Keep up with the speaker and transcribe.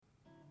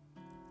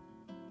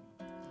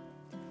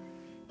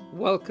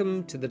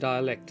Welcome to The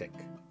Dialectic,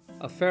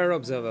 a Fair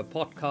Observer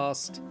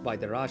podcast by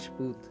the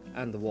Rajput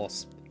and the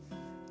Wasp.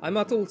 I'm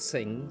Atul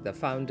Singh, the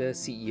founder,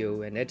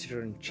 CEO and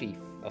editor-in-chief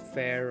of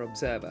Fair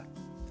Observer.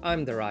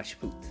 I'm the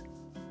Rajput.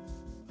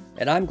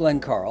 And I'm Glenn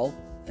Carl,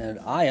 and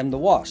I am the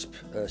Wasp,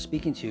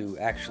 speaking to you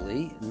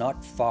actually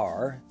not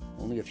far,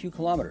 only a few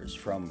kilometers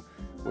from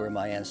where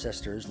my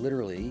ancestors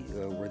literally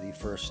were the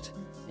first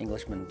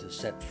Englishmen to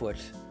set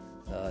foot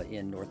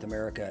in North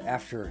America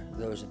after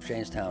those of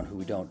Jamestown, who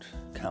we don't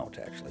count,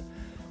 actually.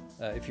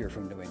 If you're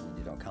from New England,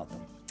 you don't count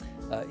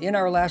them. In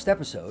our last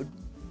episode,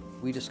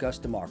 we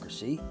discussed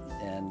democracy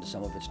and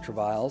some of its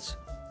travails.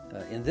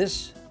 In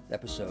this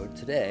episode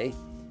today,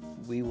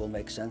 we will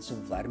make sense of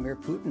Vladimir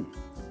Putin.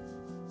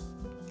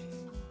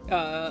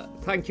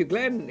 Thank you,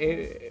 Glenn.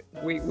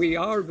 We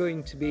are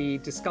going to be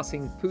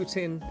discussing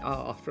Putin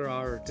after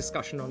our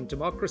discussion on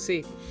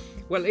democracy.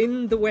 Well,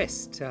 in the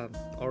West,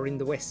 or in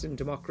the Western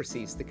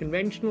democracies, the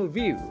conventional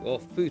view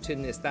of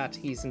Putin is that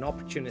he's an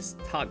opportunist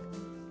thug.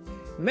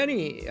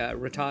 Many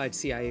retired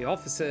CIA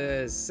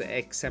officers,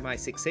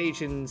 ex-MI6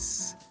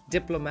 agents,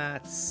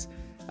 diplomats,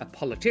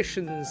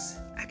 politicians,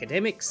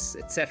 academics,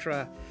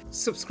 etc.,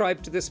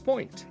 subscribe to this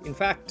point. In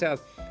fact,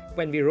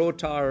 when we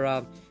wrote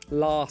our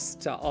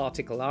last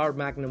article, our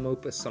magnum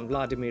opus on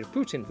Vladimir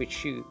Putin,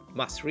 which you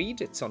must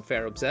read, it's on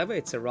Fair Observer,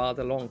 it's a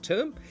rather long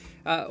term,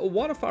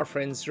 one of our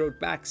friends wrote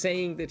back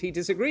saying that he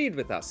disagreed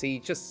with us. He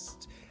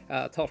just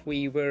thought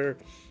we were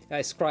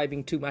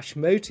ascribing too much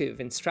motive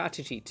and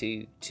strategy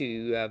to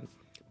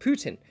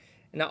Putin.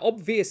 Now,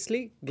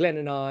 obviously, Glenn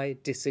and I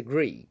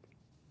disagree.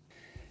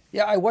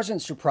 Yeah, I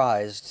wasn't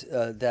surprised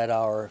that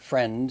our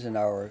friend and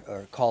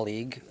our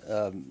colleague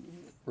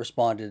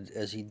responded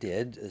as he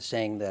did,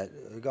 saying that,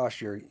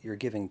 gosh, you're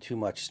giving too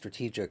much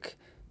strategic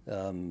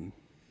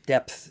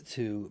depth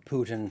to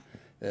Putin.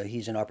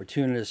 He's an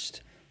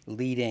opportunist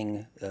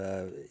leading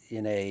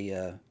in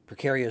a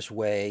precarious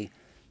way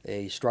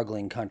a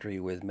struggling country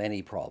with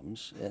many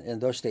problems.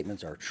 And those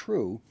statements are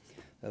true.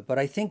 But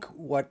I think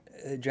what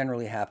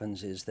generally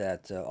happens is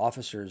that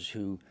officers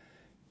who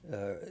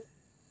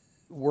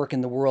work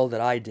in the world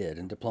that I did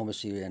in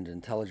diplomacy and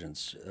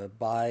intelligence,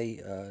 by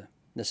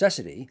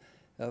necessity,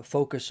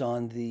 focus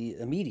on the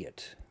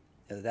immediate.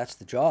 That's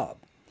the job.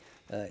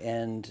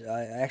 And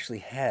I actually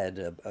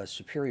had a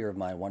superior of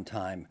mine one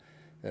time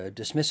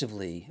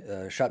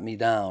dismissively shut me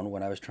down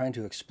when I was trying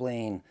to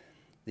explain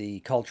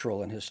the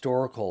cultural and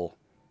historical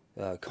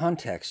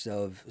context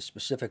of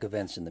specific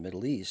events in the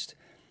Middle East.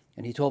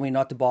 And he told me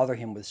not to bother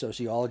him with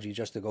sociology,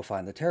 just to go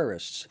find the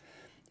terrorists.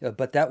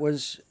 But that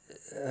was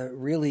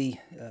really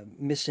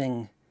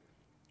making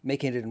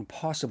it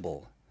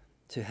impossible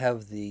to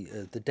have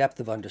the depth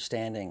of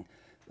understanding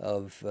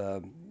of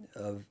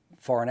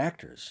foreign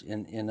actors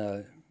in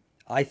a,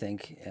 I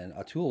think, and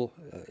Atul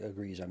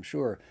agrees, I'm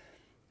sure,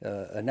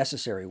 a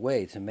necessary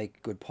way to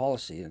make good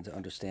policy and to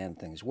understand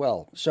things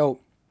well. So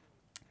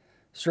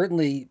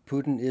certainly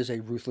Putin is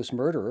a ruthless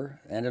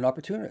murderer and an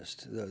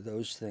opportunist.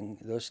 Those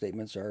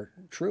statements are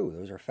true.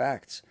 Those are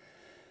facts.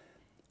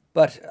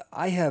 But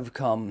I have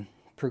come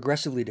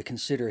progressively to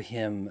consider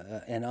him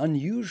an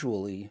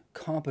unusually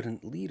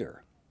competent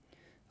leader.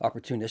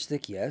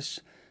 Opportunistic, yes,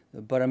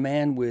 but a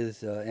man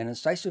with an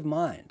incisive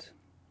mind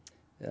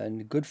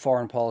and good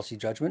foreign policy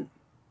judgment.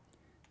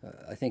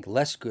 I think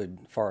less good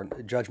foreign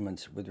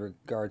judgment with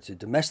regard to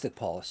domestic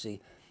policy,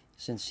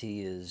 since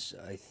he is,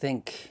 I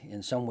think,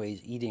 in some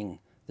ways eating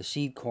the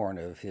seed corn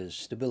of his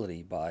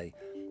stability by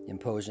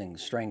imposing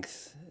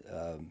strength,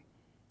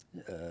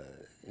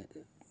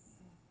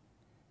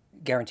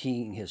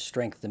 guaranteeing his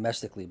strength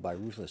domestically by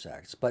ruthless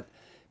acts. But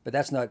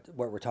that's not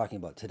what we're talking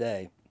about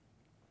today.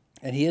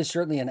 And he is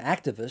certainly an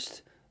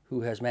activist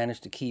who has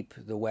managed to keep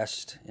the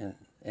West,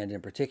 and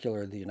in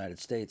particular the United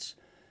States,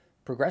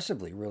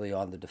 progressively really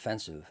on the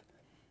defensive.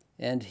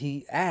 And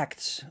he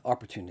acts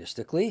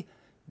opportunistically,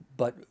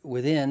 but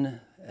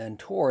within and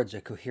towards a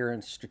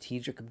coherent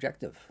strategic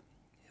objective.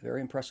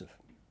 Very impressive.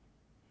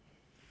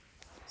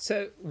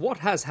 So what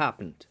has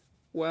happened?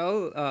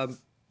 Well,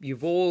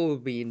 you've all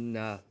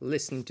been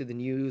listening to the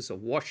news or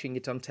watching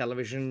it on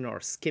television or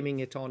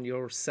skimming it on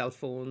your cell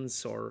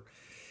phones or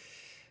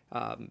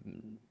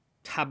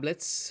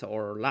tablets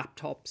or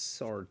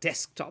laptops or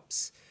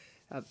desktops.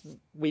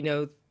 We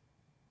know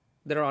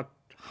there are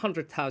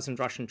 100,000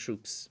 Russian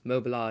troops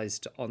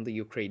mobilized on the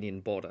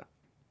Ukrainian border.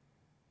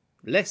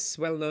 Less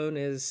well known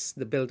is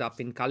the build-up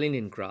in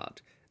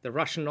Kaliningrad, the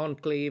Russian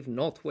enclave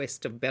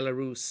northwest of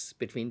Belarus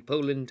between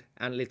Poland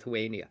and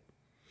Lithuania.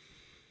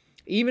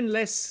 Even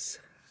less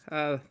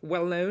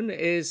well known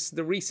is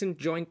the recent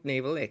joint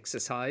naval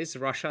exercise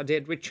Russia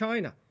did with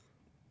China.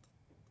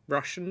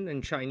 Russian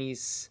and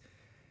Chinese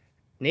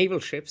naval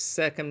ships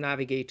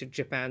circumnavigated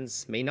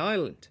Japan's main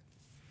island.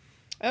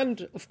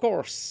 And of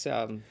course...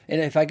 and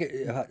if I could,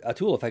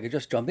 Atul, if I could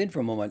just jump in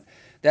for a moment,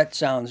 that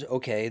sounds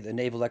okay, the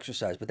naval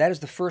exercise, but that is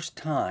the first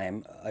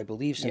time, I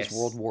believe, since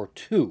World War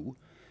II,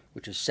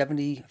 which is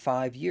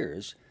 75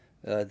 years,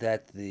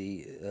 that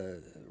the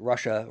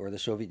Russia or the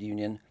Soviet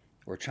Union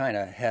or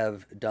China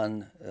have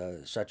done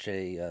such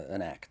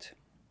an act.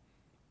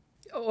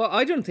 Well,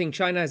 I don't think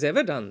China has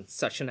ever done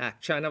such an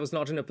act. China was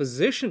not in a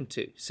position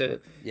to. So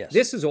Yes.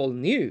 this is all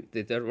new.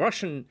 The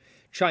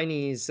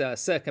Russian-Chinese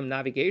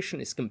circumnavigation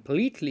is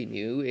completely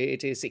new.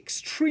 It is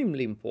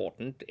extremely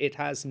important. It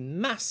has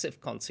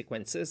massive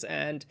consequences,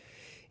 and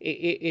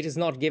it is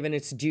not given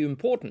its due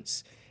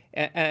importance.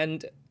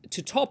 And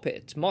to top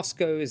it,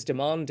 Moscow is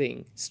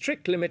demanding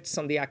strict limits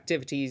on the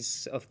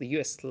activities of the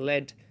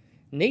US-led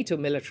NATO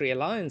military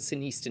alliance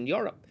in Eastern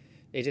Europe.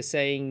 It is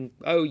saying,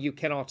 oh, you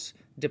cannot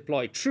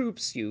deploy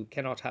troops, you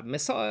cannot have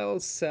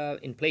missiles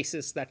in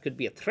places that could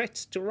be a threat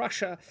to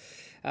Russia.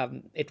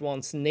 It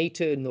wants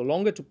NATO no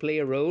longer to play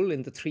a role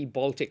in the 3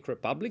 Baltic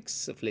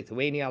republics of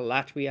Lithuania,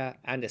 Latvia,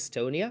 and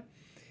Estonia,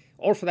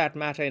 or for that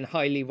matter in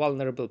highly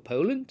vulnerable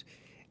Poland.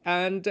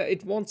 And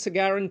it wants a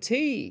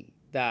guarantee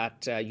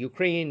that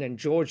Ukraine and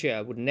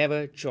Georgia would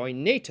never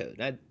join NATO.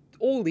 Now,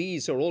 all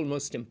these are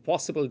almost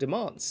impossible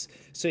demands.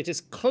 So it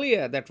is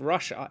clear that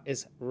Russia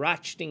is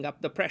ratcheting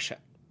up the pressure.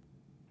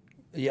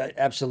 Yeah,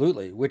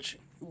 absolutely. Which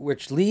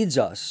leads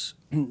us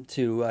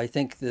to, I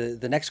think,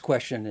 the next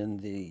question in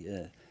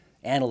the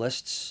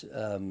analysts'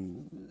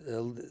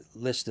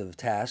 list of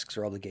tasks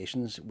or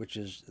obligations, which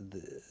is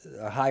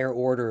a higher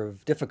order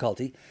of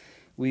difficulty.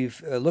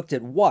 We've looked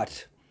at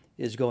what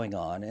is going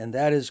on, and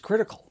that is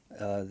critical.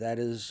 That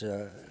is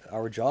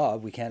our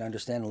job. We can't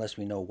understand unless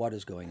we know what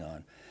is going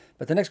on.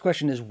 But the next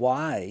question is,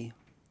 why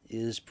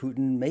is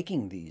Putin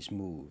making these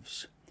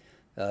moves?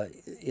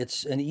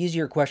 It's an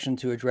easier question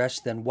to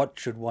address than what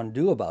should one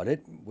do about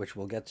it, which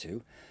we'll get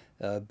to.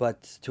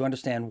 But to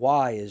understand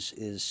why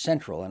is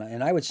central.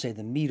 And I would say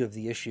the meat of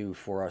the issue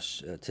for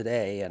us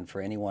today and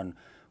for anyone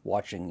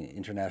watching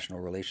international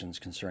relations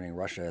concerning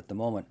Russia at the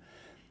moment.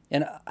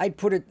 And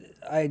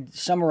I'd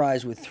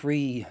summarize with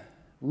 3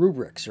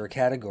 rubrics or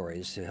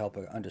categories to help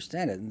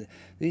understand it. And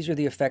these are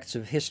the effects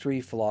of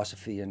history,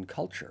 philosophy, and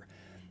culture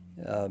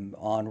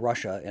on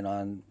Russia and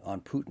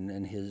on Putin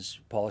and his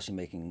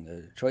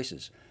policymaking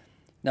choices.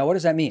 Now, what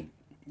does that mean?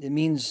 It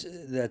means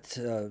that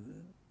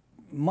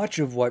much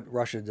of what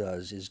Russia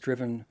does is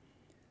driven,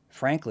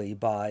 frankly,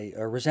 by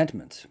a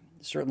resentment,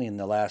 certainly in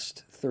the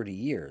last 30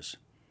 years.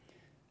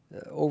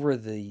 Over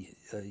the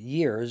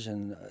years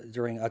and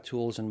during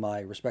Atul's and my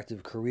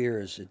respective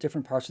careers at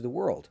different parts of the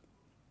world,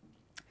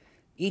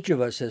 each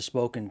of us has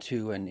spoken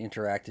to and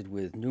interacted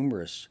with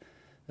numerous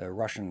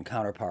Russian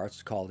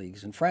counterparts,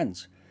 colleagues, and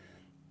friends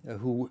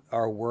who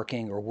are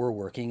working or were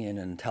working in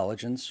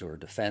intelligence or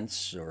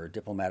defense or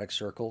diplomatic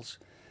circles.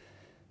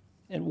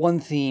 And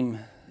one theme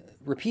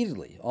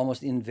repeatedly,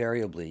 almost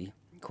invariably,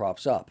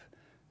 crops up.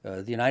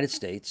 The United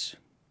States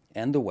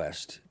and the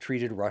West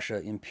treated Russia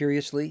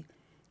imperiously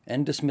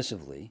and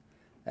dismissively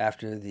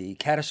after the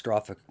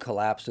catastrophic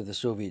collapse of the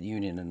Soviet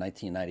Union in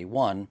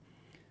 1991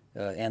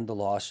 and the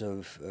loss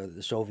of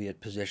the Soviet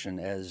position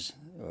as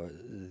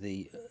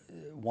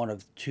one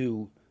of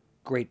 2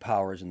 great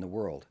powers in the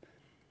world.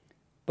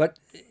 But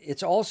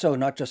it's also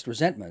not just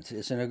resentment.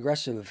 It's an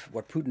aggressive,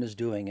 what Putin is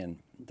doing and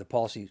the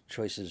policy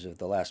choices of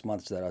the last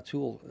months that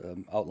Atul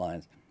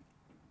outlined,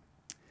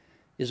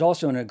 is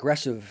also an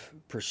aggressive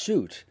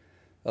pursuit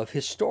of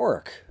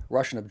historic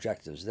Russian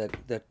objectives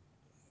that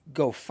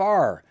go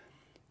far,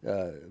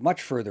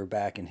 much further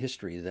back in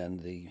history than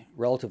the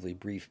relatively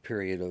brief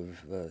period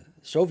of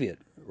Soviet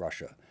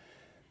Russia.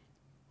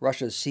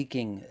 Russia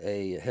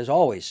has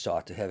always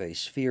sought to have a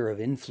sphere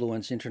of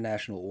influence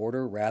international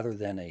order rather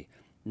than a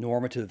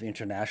normative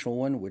international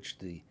one, which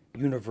the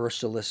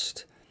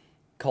universalist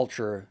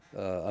culture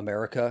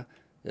America,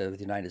 the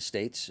United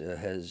States,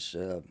 has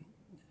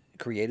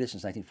created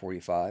since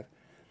 1945.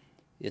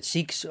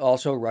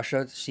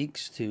 Russia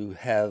seeks to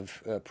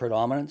have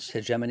predominance,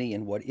 hegemony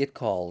in what it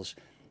calls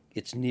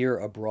its near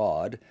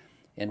abroad,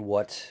 and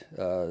what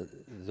the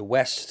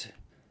West,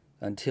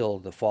 until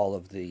the fall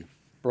of the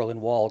Berlin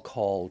Wall,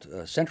 called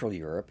Central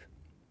Europe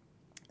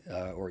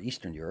or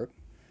Eastern Europe.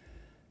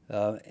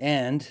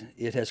 And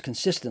it has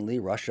consistently,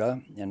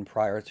 Russia, and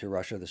prior to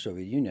Russia, the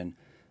Soviet Union,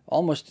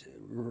 almost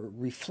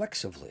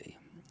reflexively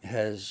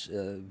has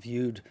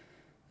viewed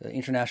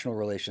international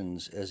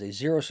relations as a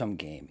zero-sum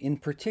game, in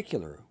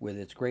particular with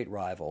its great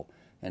rival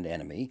and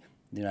enemy,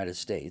 the United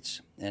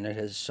States, and it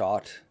has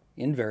sought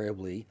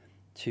invariably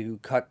to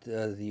cut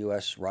the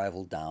U.S.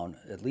 rival down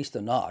at least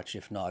a notch,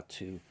 if not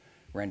to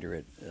render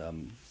it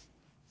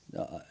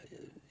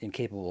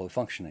incapable of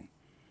functioning.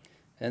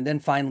 And then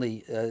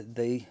finally,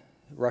 the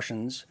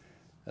Russians,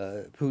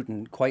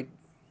 Putin, quite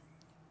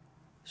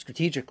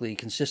strategically,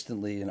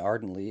 consistently, and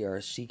ardently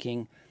are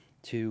seeking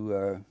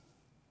to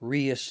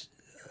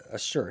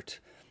reassert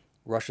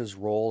Russia's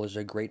role as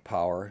a great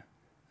power,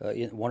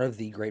 one of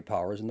the great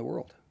powers in the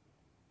world.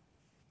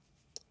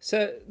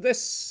 So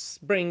this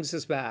brings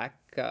us back,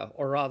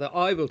 or rather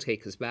I will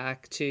take us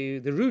back to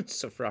the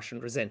roots of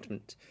Russian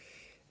resentment.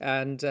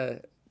 And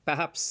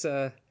perhaps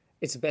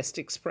it's best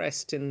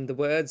expressed in the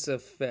words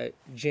of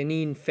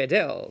Janine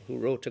Fedel, who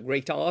wrote a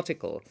great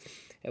article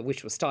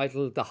which was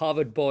titled "The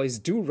Harvard Boys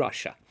Do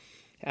Russia."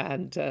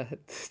 And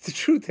the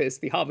truth is,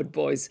 the Harvard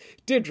boys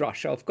did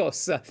Russia. Of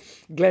course,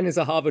 Glenn is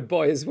a Harvard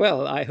boy as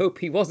well. I hope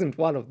he wasn't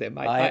one of them.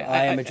 I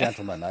am a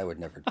gentleman. I would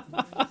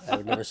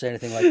never say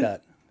anything like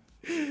that.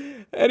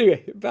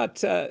 Anyway, but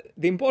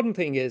the important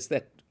thing is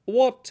that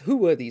who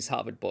were these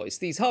Harvard boys?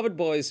 These Harvard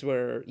boys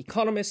were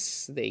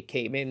economists. They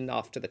came in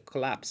after the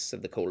collapse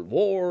of the Cold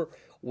War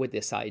with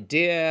this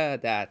idea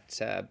that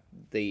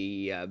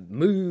the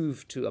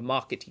move to a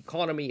market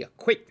economy, a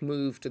quick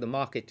move to the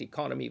market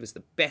economy, was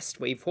the best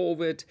way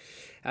forward.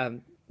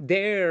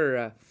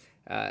 Their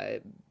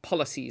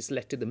policies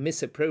led to the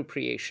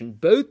misappropriation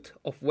both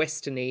of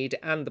Western aid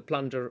and the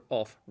plunder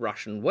of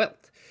Russian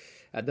wealth.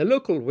 The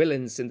local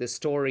villains in this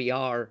story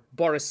are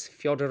Boris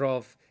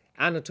Fyodorov,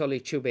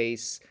 Anatoly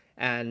Chubais,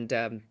 and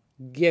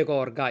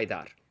Gegor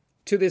Gaidar.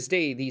 To this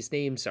day, these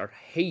names are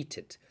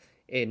hated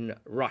in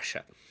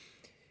Russia.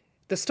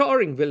 The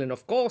starring villain,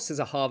 of course, is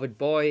a Harvard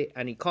boy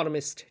and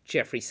economist,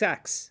 Jeffrey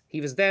Sachs.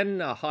 He was then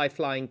a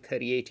high-flying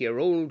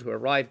 38-year-old who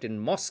arrived in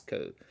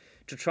Moscow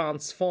to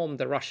transform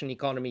the Russian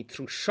economy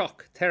through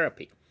shock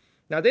therapy.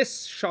 Now,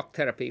 this shock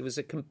therapy was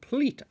a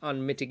complete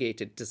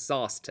unmitigated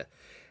disaster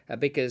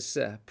because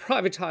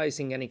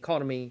privatizing an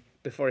economy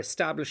before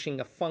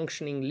establishing a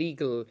functioning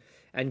legal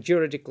and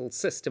juridical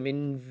system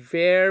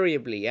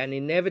invariably and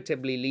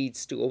inevitably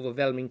leads to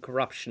overwhelming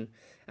corruption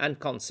and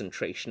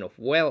concentration of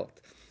wealth.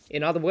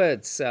 In other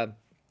words, a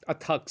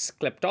thug's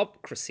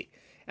kleptocracy.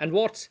 And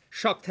what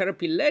shock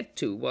therapy led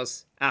to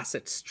was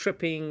asset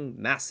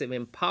stripping, massive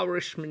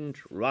impoverishment,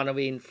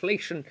 runaway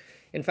inflation.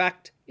 In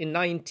fact, in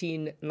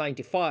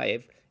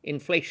 1995,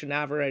 inflation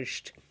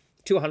averaged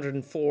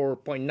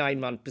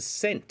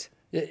 204.91%.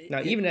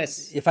 Now, even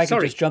as if I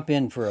could just jump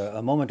in for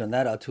a moment on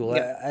that, Atul.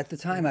 Yeah. At the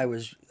time, I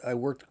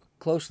worked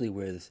closely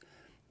with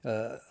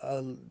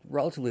a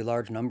relatively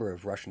large number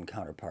of Russian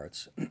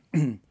counterparts,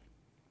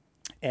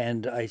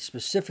 and I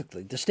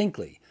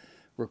distinctly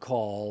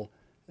recall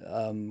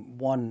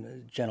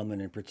one gentleman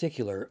in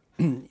particular,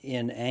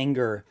 in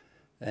anger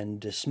and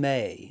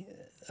dismay,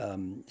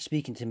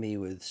 speaking to me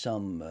with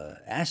some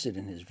acid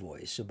in his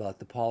voice about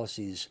the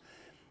policies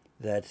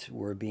that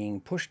were being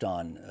pushed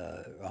on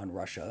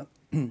Russia,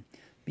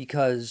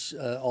 because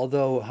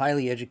although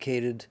highly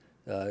educated,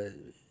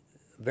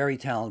 very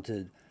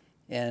talented,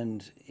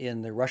 and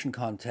in the Russian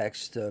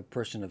context, a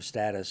person of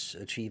status,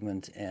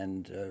 achievement,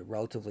 and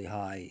relatively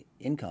high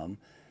income,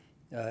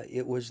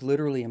 it was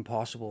literally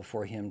impossible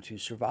for him to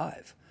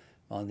survive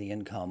on the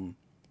income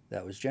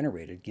that was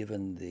generated,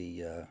 given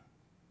the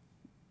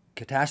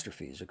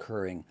catastrophes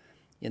occurring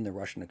in the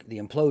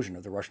implosion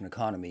of the Russian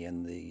economy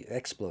and the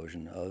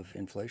explosion of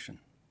inflation.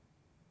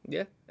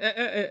 Yeah,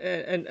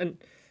 and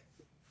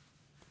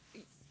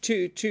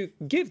to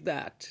give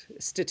that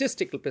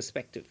statistical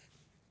perspective,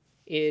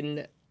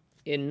 in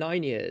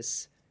 9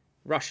 years,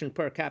 Russian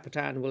per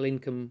capita annual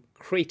income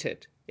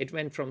cratered. It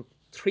went from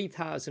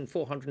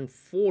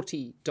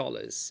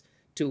 $3,440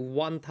 to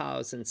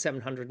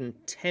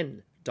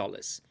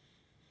 $1,710.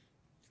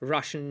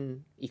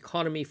 Russian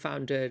economy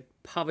foundered,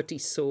 poverty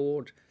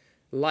soared,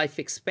 life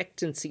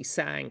expectancy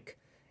sank,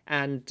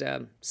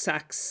 and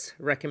Sachs'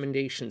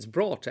 recommendations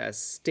brought,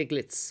 as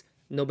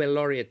Nobel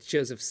laureate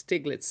Joseph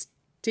Stiglitz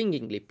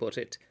stingingly put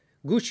it,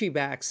 Gucci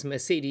bags,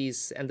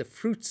 Mercedes, and the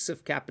fruits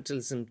of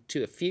capitalism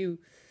to a few,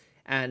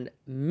 and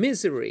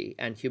misery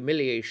and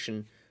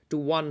humiliation to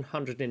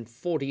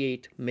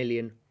 148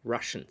 million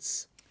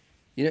Russians.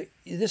 You know,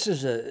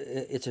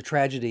 it's a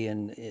tragedy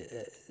on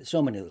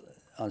so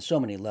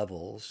many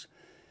levels.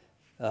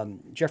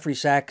 Jeffrey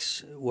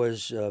Sachs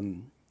was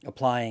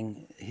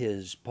applying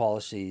his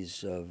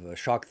policies of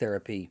shock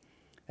therapy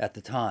at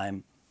the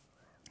time,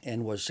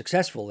 and was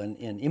successful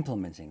in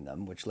implementing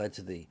them, which led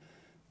to the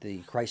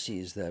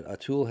crises that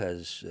Atul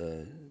has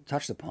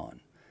touched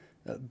upon.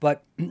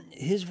 But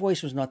his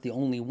voice was not the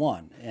only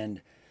one,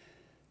 and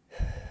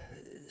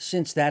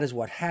since that is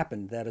what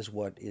happened, that is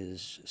what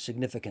is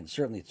significant,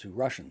 certainly to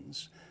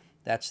Russians.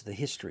 That's the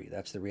history,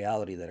 that's the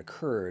reality that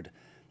occurred.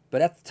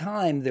 But at the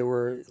time, there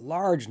were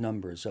large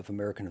numbers of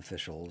American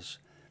officials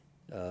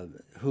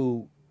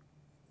who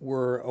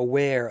were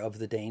aware of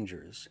the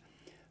dangers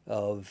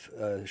of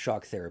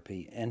shock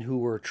therapy and who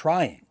were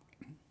trying.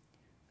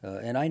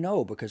 And I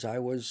know, because I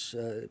was,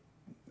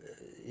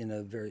 in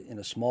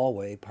a small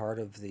way, part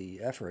of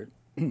the effort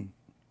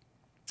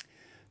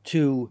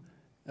to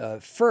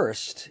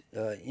first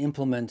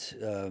implement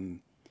the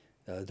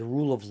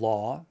rule of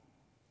law,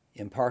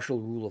 impartial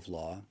rule of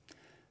law,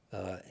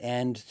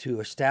 and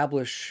to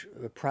establish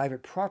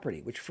private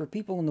property, which for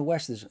people in the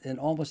West is an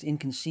almost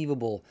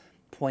inconceivable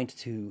point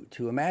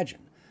to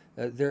imagine.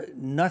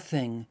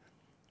 Nothing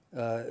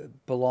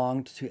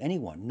belonged to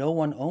anyone. No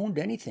one owned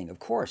anything, of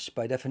course,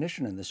 by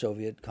definition, in the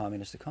Soviet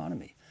communist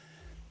economy.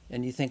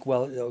 And you think,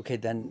 well, okay,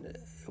 then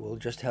we'll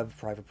just have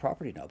private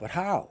property now. But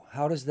how?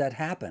 How does that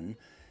happen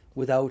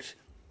without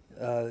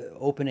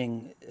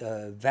opening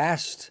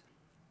vast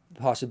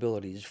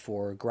possibilities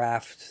for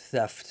graft,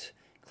 theft,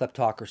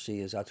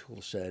 kleptocracy, as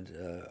Atul said,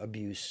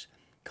 abuse,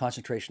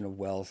 concentration of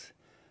wealth,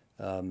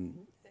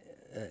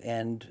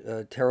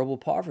 and terrible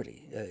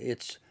poverty.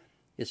 It's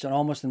an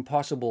almost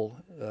impossible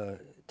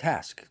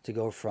task to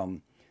go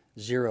from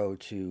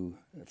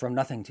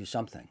nothing to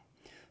something.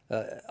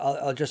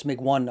 I'll just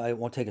make one. I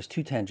won't take us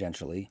too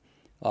tangentially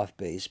off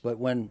base, but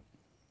when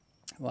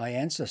my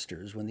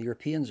ancestors, when the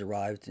Europeans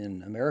arrived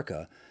in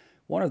America,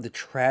 one of the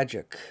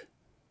tragic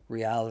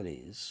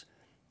realities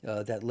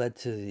that led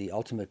to the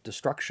ultimate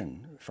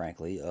destruction,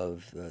 frankly,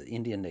 of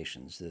Indian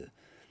nations,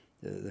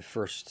 the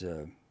first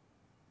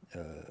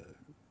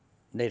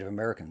Native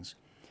Americans,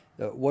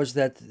 was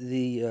that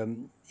the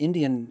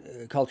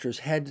Indian cultures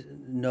had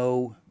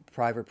no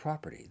private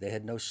property. They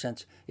had no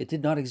sense. It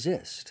did not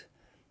exist.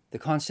 The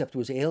concept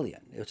was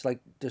alien. It's like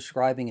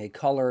describing a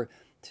color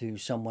to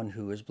someone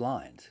who is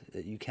blind.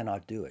 You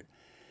cannot do it.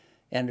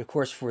 And of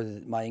course, for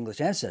my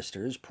English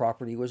ancestors,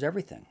 property was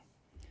everything.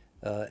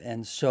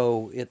 And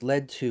so it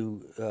led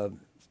to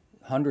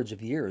hundreds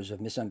of years of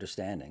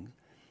misunderstanding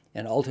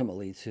and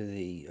ultimately to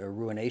the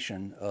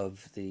ruination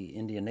of the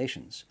Indian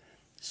nations.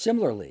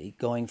 Similarly,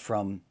 going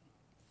from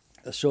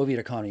a Soviet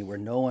economy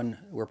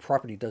where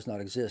property does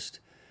not exist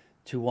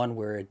to one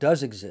where it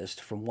does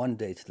exist from one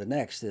day to the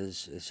next,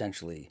 is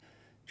essentially,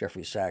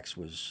 Jeffrey Sachs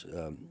was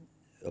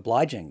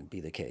obliging to be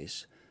the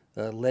case,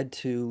 led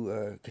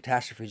to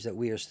catastrophes that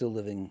we are still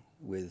living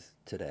with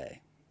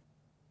today.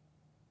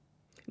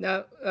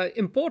 Now,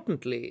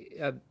 importantly,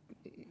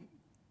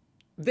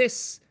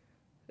 this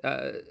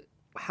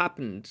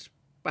happened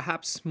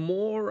perhaps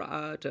more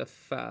out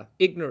of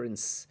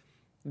ignorance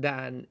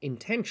than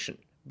intention.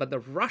 But the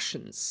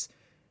Russians,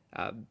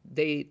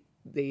 they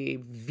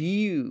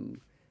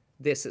view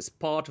this as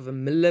part of a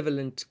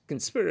malevolent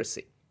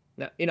conspiracy.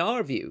 Now, in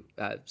our view,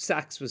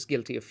 Sachs was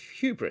guilty of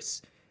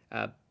hubris,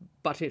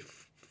 but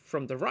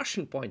from the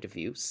Russian point of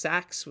view,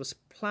 Sachs was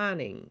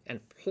planning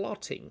and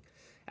plotting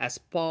as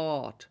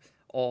part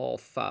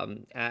of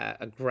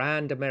a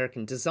grand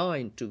American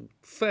design to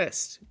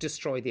first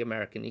destroy the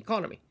American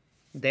economy.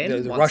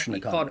 Then the Russian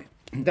economy.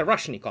 The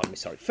Russian economy,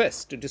 sorry.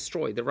 First, to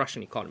destroy the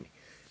Russian economy.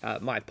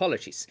 My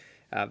apologies.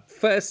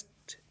 First,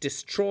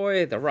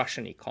 destroy the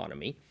Russian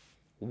economy.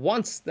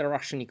 Once the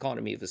Russian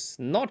economy was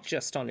not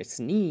just on its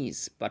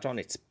knees, but on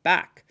its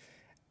back.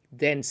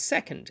 Then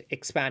second,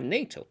 expand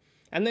NATO.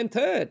 And then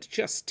third,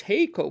 just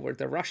take over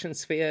the Russian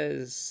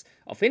spheres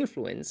of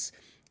influence.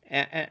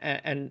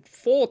 And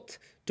fourth,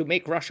 to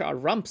make Russia a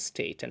rump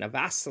state and a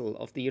vassal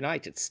of the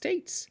United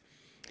States.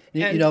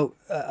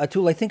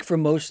 Atul, I think for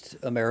most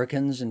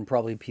Americans and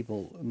probably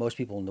most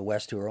people in the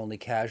West who are only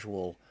pay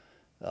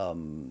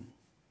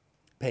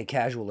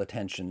casual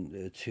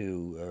attention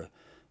to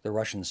the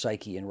Russian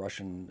psyche and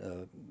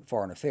Russian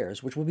foreign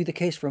affairs, which will be the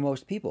case for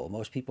most people.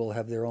 Most people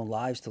have their own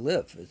lives to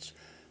live. It's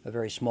a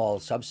very small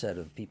subset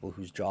of people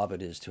whose job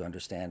it is to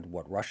understand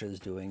what Russia is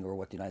doing or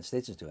what the United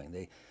States is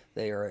doing.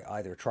 They are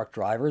either truck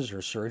drivers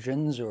or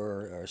surgeons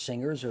or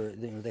singers, or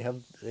they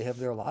have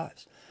their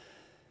lives.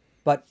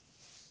 But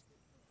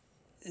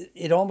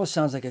it almost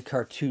sounds like a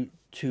cartoon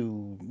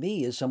to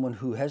me, as someone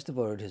who has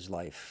devoted his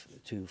life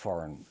to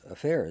foreign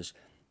affairs.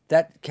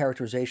 That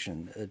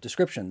characterization,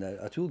 description that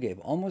Atul gave,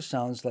 almost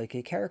sounds like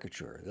a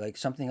caricature, like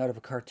something out of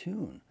a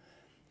cartoon.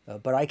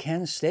 But I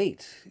can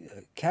state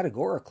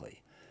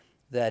categorically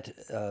that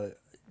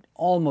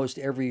almost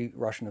every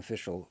Russian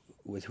official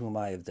with whom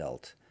I have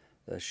dealt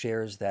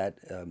shares that,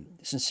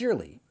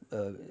 sincerely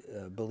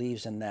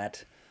believes in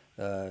that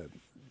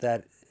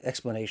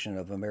explanation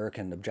of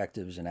American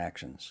objectives and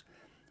actions,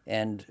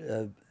 and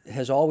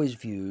has always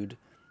viewed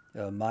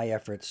my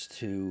efforts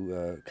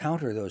to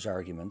counter those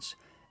arguments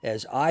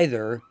as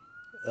either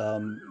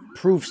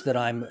proofs that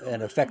I'm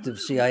an effective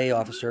CIA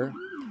officer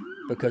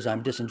because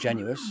I'm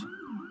disingenuous,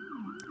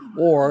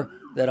 or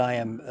that I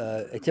am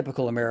a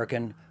typical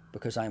American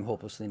because I'm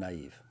hopelessly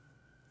naive.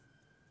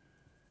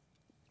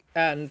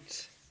 And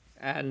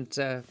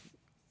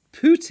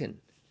Putin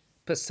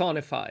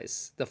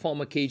personifies, the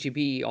former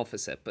KGB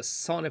officer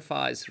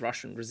personifies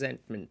Russian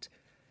resentment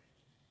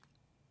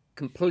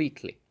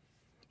completely.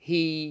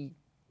 He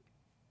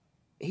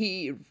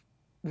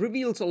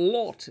reveals a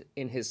lot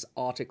in his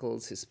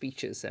articles, his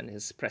speeches, and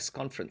his press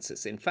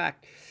conferences. In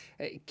fact,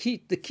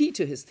 the key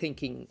to his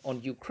thinking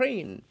on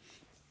Ukraine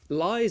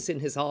lies in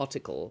his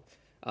article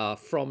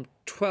from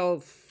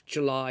 12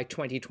 July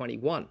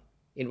 2021,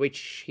 in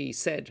which he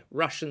said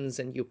Russians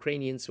and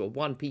Ukrainians were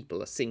one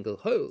people, a single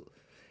whole.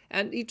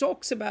 And he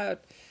talks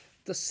about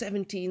the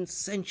 17th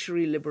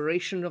century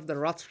liberation of the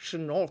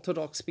Russian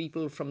Orthodox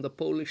people from the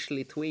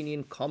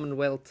Polish-Lithuanian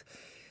Commonwealth,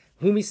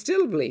 whom he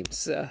still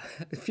blames a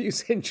few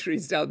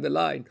centuries down the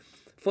line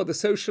for the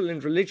social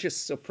and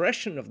religious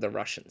oppression of the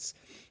Russians.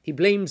 He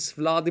blames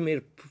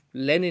Vladimir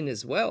Lenin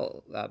as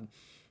well,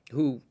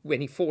 who,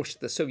 when he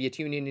forced the Soviet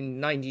Union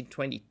in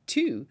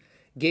 1922,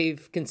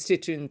 gave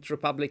constituent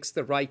republics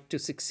the right to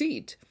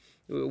succeed,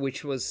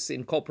 which was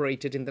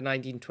incorporated in the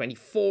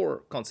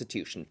 1924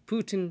 constitution.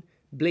 Putin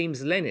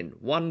blames Lenin.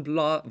 One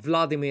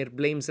Vladimir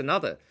blames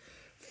another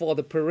for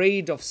the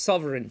parade of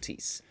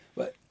sovereignties.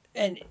 But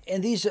And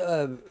these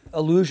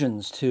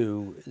allusions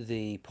to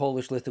the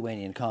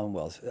Polish-Lithuanian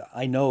Commonwealth,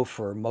 I know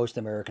for most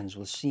Americans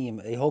will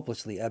seem a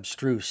hopelessly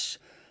abstruse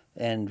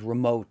and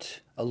remote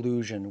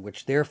allusion,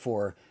 which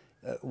therefore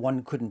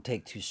one couldn't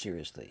take too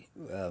seriously.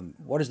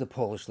 What is the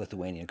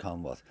Polish-Lithuanian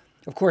Commonwealth?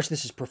 Of course,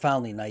 this is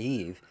profoundly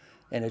naive,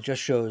 and it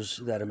just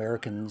shows that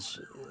Americans,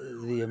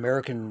 the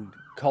American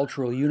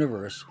cultural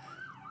universe,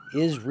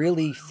 is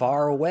really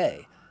far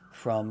away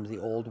from the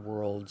old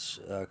world's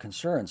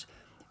concerns.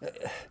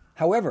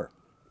 However,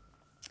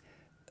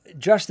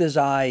 just as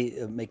I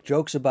make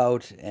jokes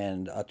about,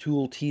 and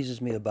Atul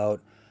teases me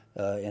about,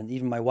 and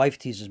even my wife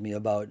teases me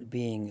about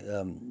being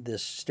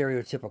this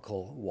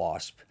stereotypical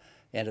WASP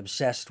and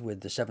obsessed with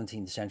the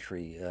 17th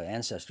century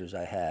ancestors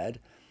I had,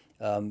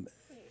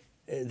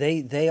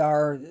 they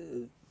are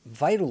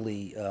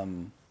vitally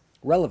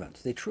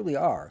relevant. They truly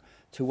are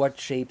to what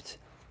shaped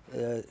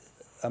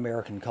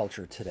American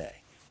culture today.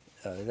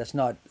 That's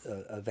not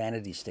a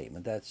vanity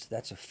statement.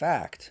 That's a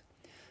fact.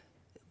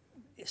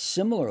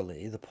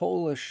 Similarly, the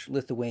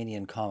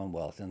Polish-Lithuanian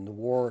Commonwealth and the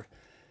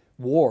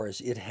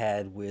wars it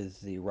had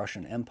with the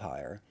Russian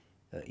Empire,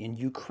 in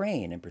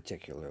Ukraine in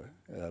particular,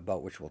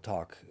 about which we'll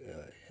talk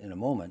in a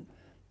moment,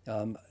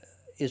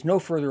 is no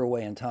further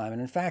away in time,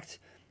 and in fact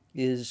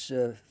is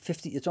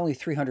 50. It's only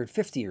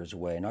 350 years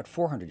away, not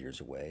 400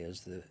 years away,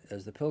 as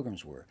the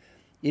Pilgrims were.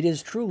 It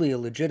is truly a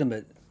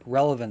legitimate,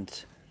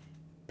 relevant,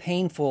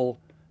 painful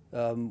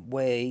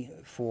way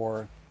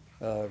for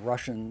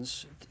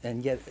Russians,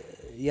 and yet,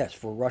 yes,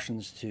 for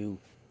Russians to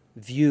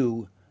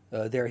view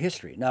their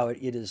history. Now,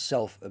 it is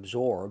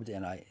self-absorbed,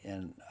 and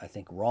I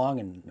think wrong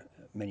in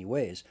many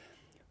ways,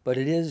 but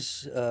it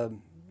is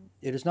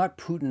not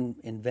Putin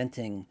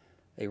inventing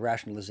a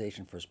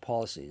rationalization for his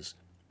policies.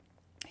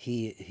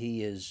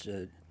 He is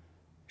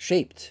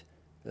shaped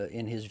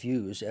in his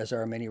views, as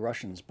are many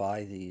Russians,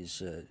 by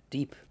these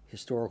deep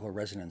historical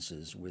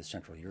resonances with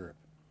Central Europe.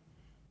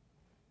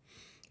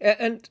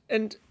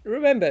 And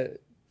remember,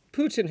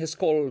 Putin has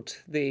called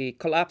the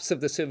collapse of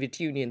the Soviet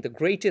Union the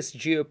greatest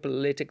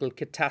geopolitical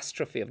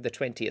catastrophe of the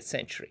 20th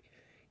century.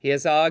 He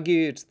has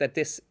argued that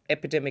this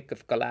epidemic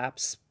of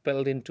collapse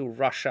spilled into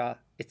Russia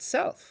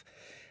itself.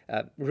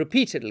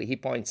 Repeatedly, he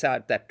points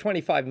out that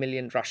 25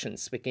 million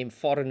Russians became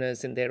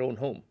foreigners in their own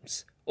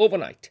homes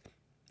overnight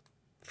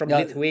from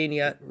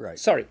Lithuania. Right.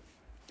 Sorry,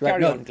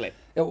 carry on, Glenn.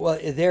 Well,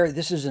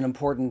 this is an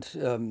important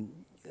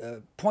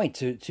point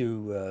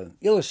to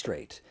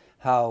illustrate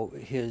how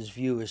his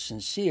view is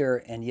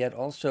sincere and yet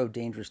also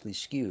dangerously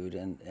skewed,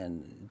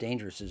 and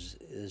dangerous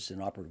is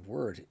an operative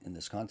word in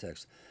this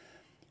context.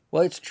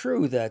 Well, it's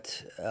true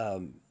that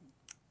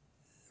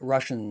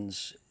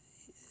Russians,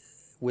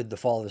 with the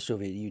fall of the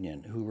Soviet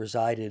Union, who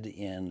resided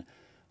in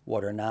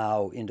what are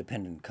now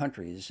independent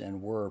countries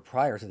and were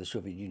prior to the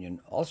Soviet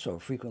Union also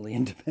frequently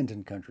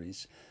independent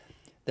countries,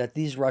 that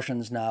these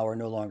Russians now are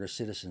no longer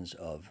citizens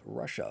of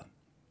Russia.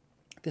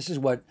 This is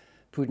what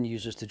Putin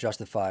uses to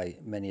justify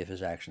many of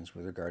his actions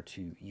with regard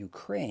to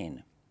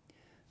Ukraine.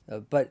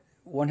 But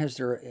one has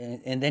to,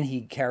 and then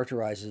he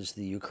characterizes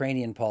the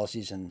Ukrainian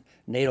policies and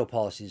NATO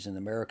policies and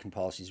American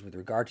policies with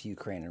regard to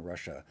Ukraine and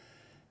Russia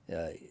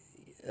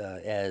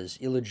as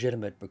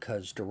illegitimate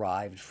because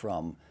derived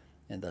from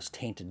and thus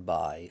tainted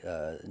by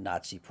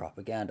Nazi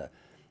propaganda.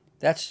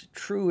 That's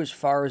true as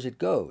far as it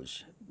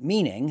goes,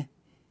 meaning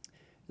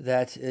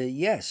that,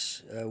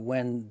 yes,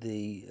 when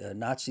the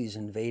Nazis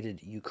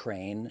invaded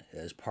Ukraine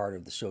as part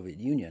of the Soviet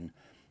Union,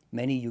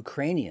 many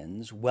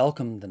Ukrainians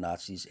welcomed the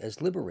Nazis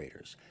as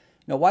liberators.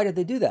 Now, why did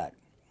they do that?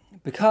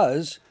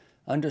 Because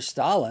under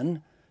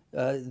Stalin,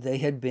 they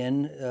had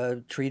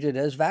been treated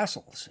as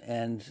vassals,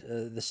 and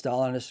the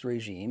Stalin's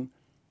regime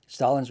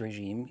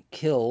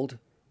killed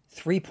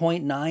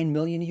 3.9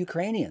 million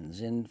Ukrainians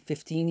in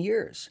 15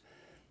 years.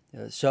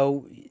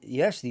 So,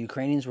 yes, the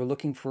Ukrainians were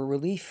looking for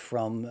relief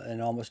from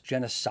an almost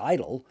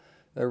genocidal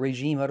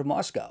regime out of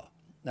Moscow.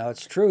 Now,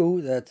 it's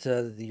true that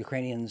the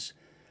Ukrainians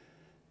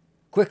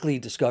quickly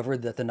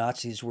discovered that the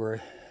Nazis were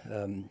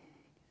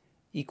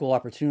equal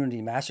opportunity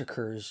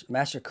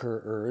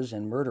massacreurs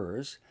and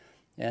murderers,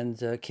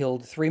 and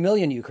killed 3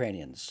 million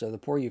Ukrainians. So the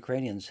poor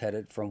Ukrainians had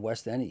it from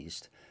west and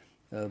east.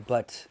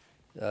 But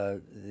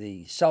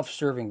the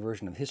self-serving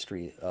version of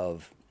history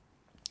of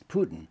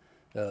Putin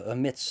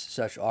omits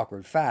such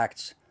awkward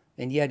facts,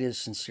 and yet is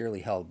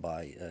sincerely held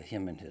by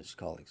him and his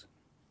colleagues.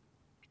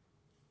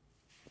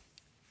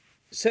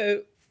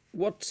 So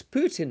what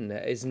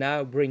Putin is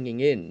now bringing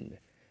in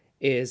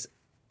is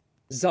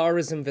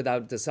Tsarism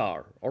without the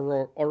Tsar,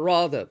 or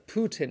rather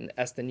Putin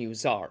as the new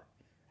Tsar.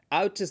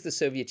 Out as the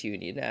Soviet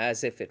Union,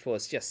 as if it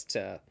was just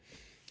a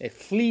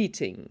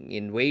fleeting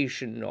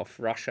invasion of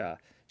Russia,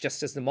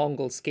 just as the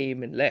Mongols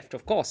came and left.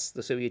 Of course,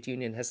 the Soviet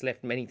Union has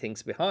left many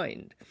things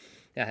behind.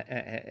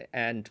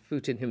 And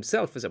Putin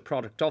himself is a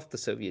product of the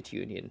Soviet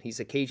Union.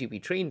 He's a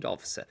KGB trained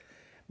officer.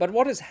 But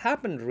what has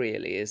happened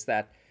really is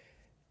that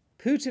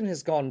Putin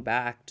has gone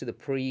back to the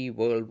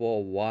pre-World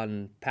War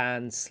I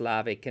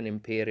pan-Slavic and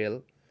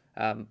imperial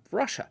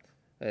Russia.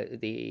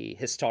 The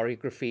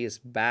historiography is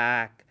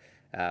back.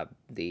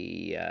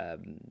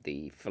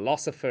 The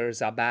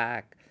philosophers are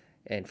back.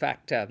 In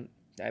fact,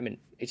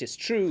 it is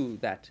true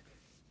that,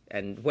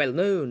 and well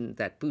known,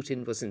 that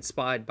Putin was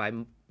inspired by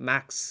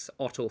Max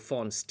Otto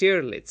von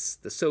Stirlitz,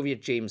 the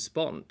Soviet James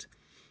Bond.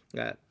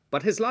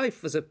 But his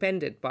life was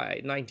upended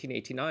by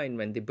 1989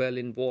 when the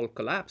Berlin Wall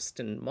collapsed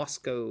and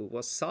Moscow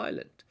was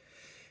silent.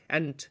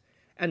 And,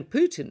 and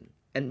Putin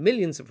and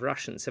millions of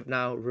Russians have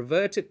now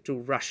reverted to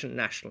Russian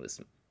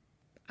nationalism.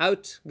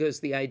 Out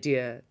goes the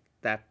idea,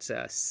 that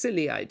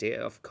silly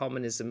idea of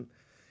communism,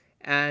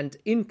 and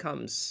in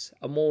comes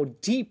a more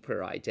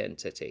deeper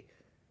identity,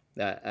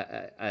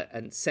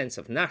 a sense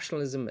of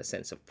nationalism, a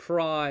sense of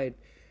pride,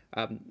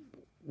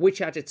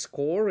 which at its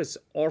core is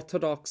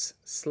Orthodox,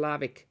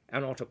 Slavic,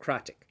 and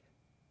autocratic.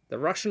 The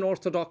Russian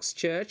Orthodox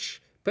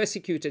Church,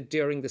 persecuted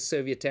during the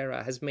Soviet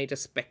era, has made a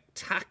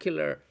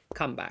spectacular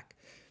comeback.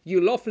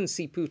 You'll often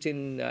see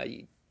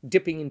Putin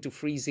dipping into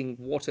freezing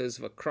waters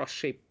of a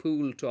cross-shaped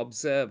pool to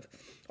observe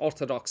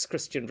Orthodox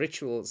Christian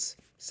rituals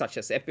such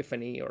as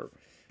Epiphany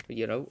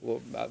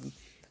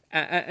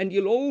and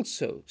you'll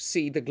also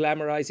see the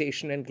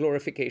glamorization and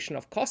glorification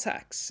of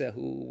Cossacks,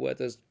 who were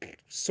the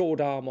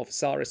sword arm of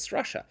Tsarist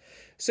Russia.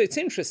 So it's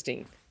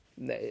interesting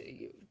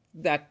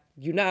that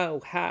you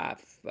now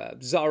have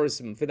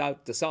Tsarism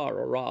without the Tsar,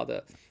 or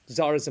rather,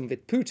 Tsarism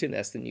with Putin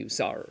as the new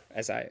Tsar,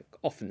 as I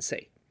often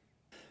say.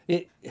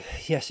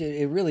 Yes,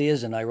 it really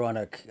is an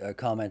ironic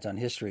comment on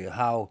history,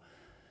 how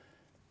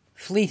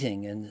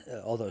fleeting, and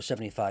although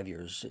 75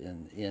 years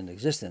in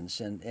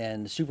existence,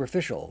 and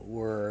superficial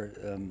were,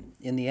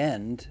 in the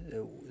end,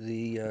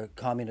 the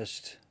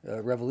communist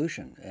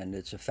revolution and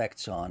its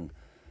effects on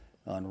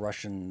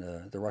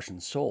the Russian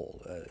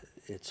soul.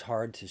 It's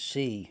hard to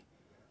see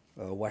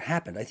what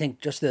happened. I think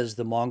just as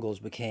the Mongols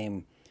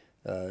became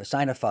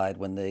Sinified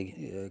when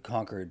they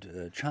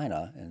conquered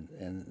China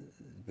and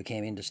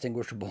became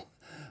indistinguishable,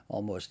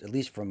 almost, at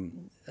least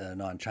from a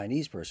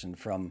non-Chinese person,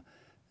 from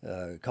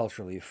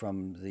culturally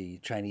from the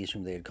Chinese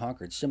whom they had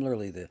conquered.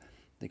 Similarly,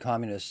 the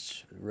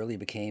communists really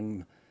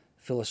became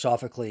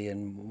philosophically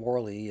and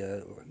morally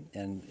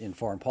and in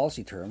foreign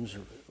policy terms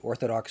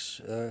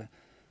Orthodox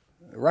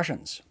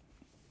Russians.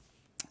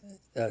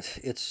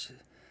 It's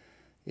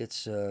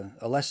a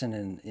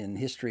lesson in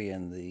history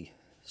and the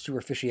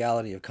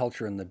superficiality of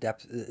culture and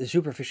the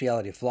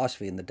superficiality of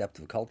philosophy and the depth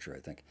of culture, I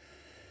think.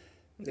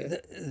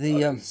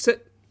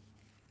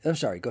 I'm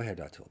sorry, go ahead,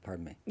 Atul,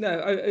 pardon me. No,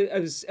 I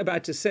was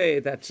about to say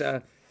that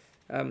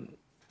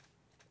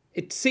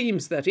it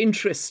seems that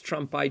interests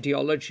trump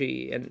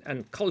ideology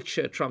and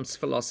culture trumps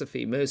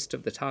philosophy most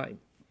of the time.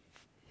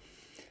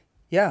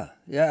 Yeah,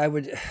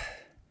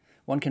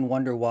 one can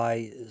wonder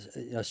why,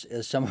 as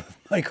some of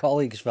my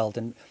colleagues felt,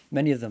 and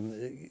many of them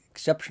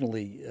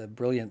exceptionally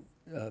brilliant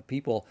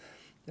people,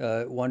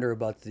 wonder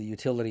about the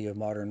utility of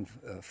modern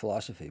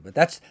philosophy. But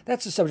that's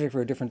a subject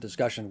for a different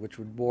discussion, which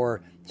would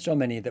bore so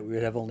many that we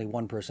would have only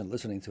one person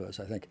listening to us,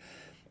 I think.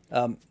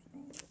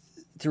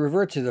 To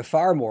revert to the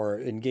far more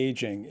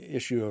engaging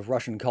issue of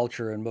Russian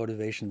culture and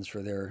motivations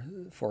for their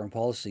foreign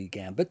policy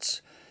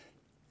gambits,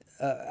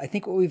 I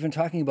think what we've been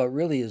talking about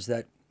really is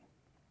that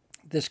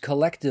this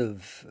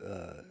collective,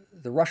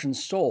 the Russian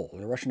soul,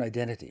 the Russian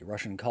identity,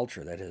 Russian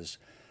culture that is,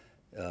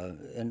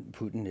 and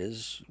Putin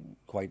is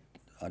quite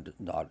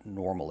not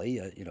normally,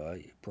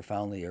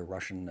 profoundly a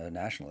Russian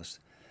nationalist.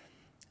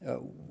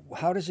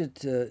 How is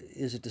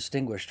it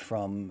distinguished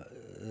from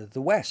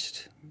the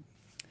West?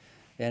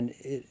 And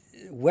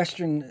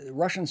Western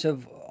Russians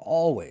have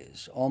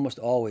almost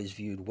always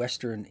viewed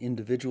Western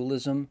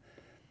individualism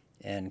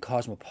and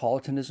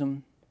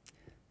cosmopolitanism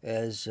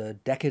as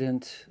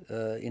decadent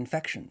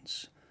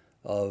infections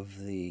of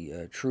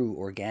the true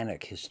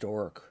organic,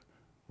 historic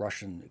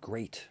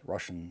great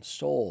Russian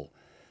soul.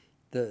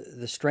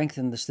 The strength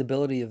and the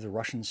stability of the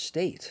Russian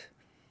state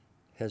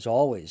has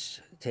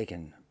always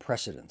taken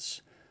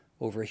precedence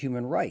over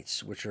human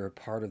rights, which are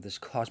part of this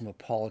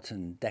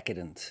cosmopolitan,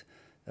 decadent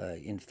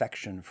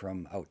infection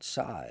from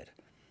outside.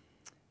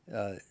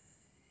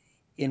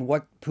 In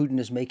what Putin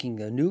is making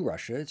a new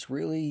Russia, it's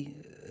really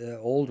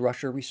old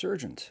Russia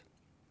resurgent.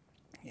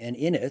 And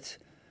in it,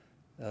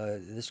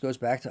 this goes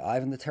back to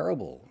Ivan the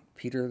Terrible,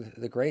 Peter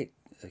the Great,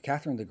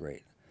 Catherine the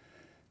Great,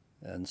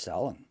 and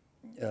Stalin.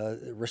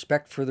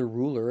 Respect for the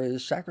ruler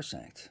is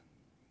sacrosanct.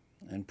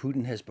 And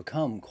Putin has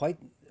become quite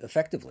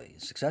effectively,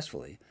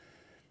 successfully,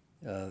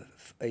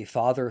 a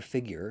father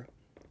figure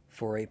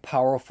for a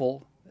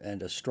powerful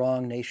and a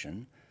strong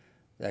nation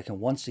that can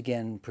once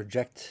again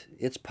project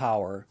its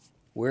power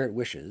where it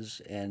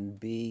wishes and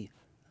be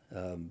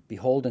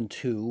beholden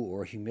to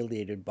or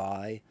humiliated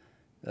by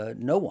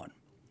no one.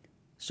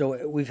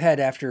 So we've had,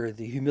 after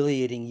the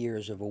humiliating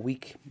years of a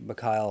weak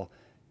Mikhail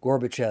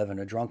Gorbachev and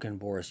a drunken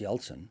Boris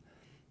Yeltsin,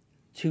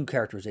 two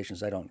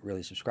characterizations I don't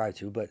really subscribe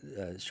to, but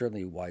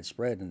certainly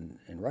widespread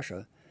in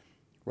Russia.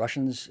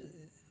 Russians,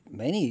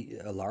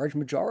 a large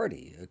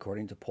majority,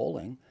 according to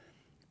polling,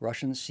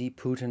 Russians see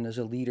Putin as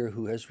a leader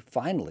who has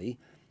finally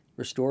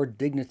restored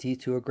dignity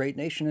to a great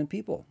nation and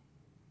people.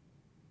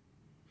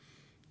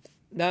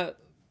 Now,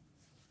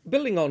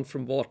 building on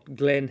from what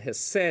Glenn has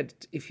said,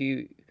 if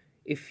you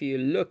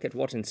look at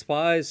what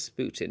inspires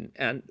Putin,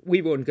 and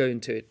we won't go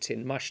into it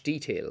in much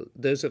detail,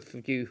 those of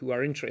you who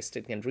are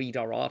interested can read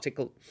our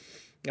article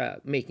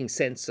making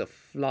sense of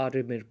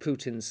Vladimir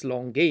Putin's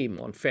long game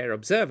on Fair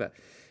Observer.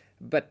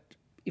 But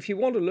if you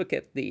want to look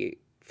at the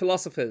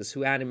philosophers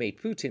who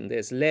animate Putin,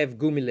 there's Lev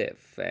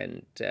Gumilev,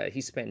 and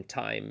he spent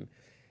time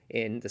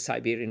in the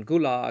Siberian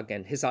Gulag,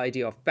 and his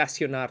idea of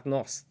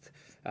passionarnost,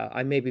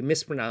 I may be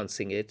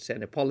mispronouncing it,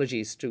 and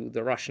apologies to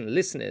the Russian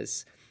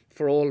listeners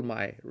for all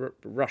my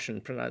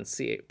Russian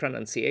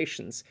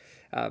pronunciations.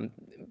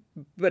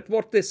 But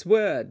what this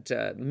word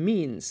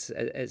means,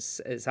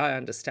 as I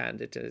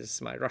understand it,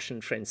 as my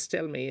Russian friends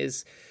tell me,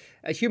 is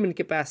a human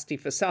capacity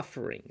for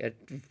suffering,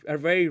 a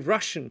very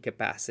Russian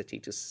capacity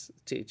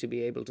to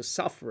be able to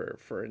suffer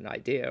for an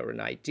idea or an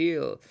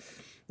ideal.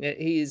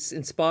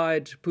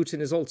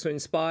 Putin is also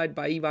inspired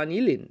by Ivan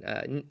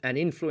Ilyin, an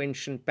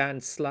influential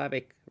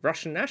pan-Slavic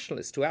Russian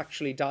nationalist who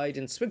actually died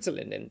in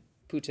Switzerland, and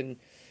Putin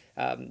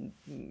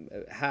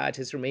had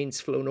his remains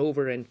flown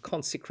over and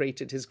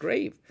consecrated his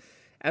grave.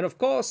 And of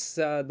course,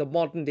 the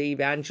modern-day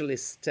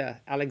evangelist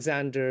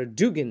Alexander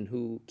Dugin,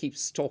 who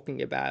keeps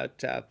talking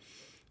about,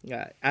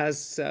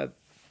 as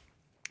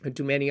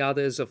to many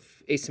others,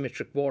 of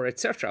asymmetric war,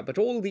 etc. But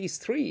all these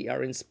three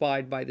are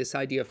inspired by this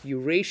idea of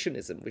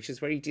Eurasianism, which is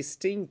very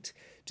distinct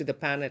to the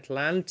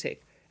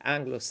pan-Atlantic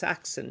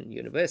Anglo-Saxon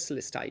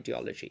universalist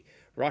ideology.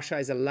 Russia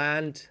is a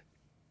land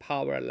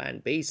power,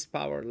 land-based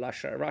power.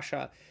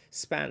 Russia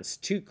spans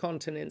two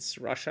continents.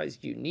 Russia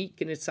is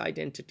unique in its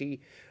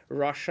identity.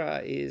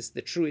 Russia is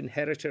the true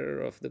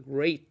inheritor of the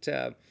great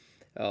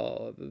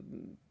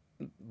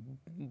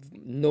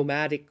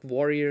nomadic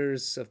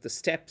warriors of the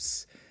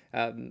steppes,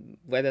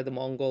 whether the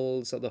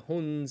Mongols or the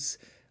Huns.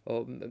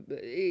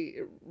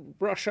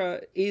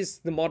 Russia is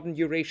the modern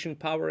Eurasian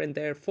power and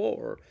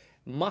therefore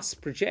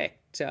must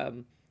project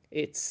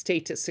its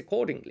status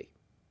accordingly.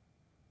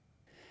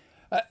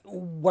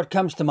 What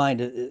comes to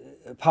mind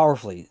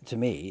powerfully to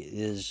me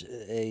is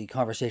a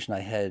conversation I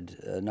had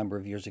a number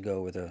of years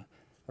ago with a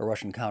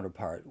Russian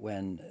counterpart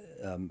when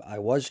I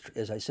was,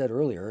 as I said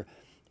earlier,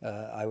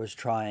 I was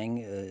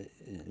trying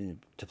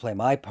to play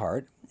my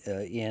part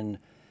in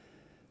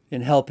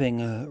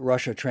helping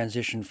Russia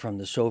transition from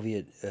the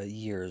Soviet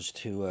years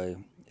to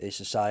a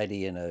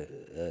society and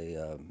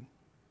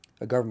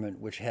a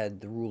government which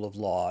had the rule of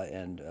law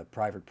and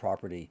private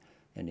property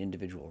and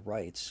individual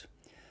rights.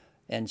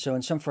 And so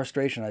in some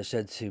frustration, I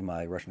said to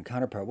my Russian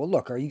counterpart, well,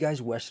 look, are you guys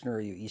Western or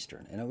are you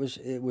Eastern? And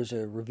it was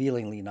a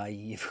revealingly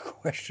naive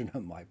question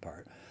on my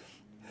part.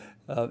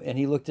 And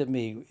he looked at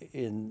me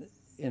in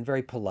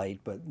very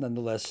polite but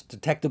nonetheless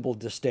detectable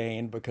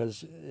disdain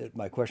because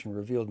my question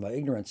revealed my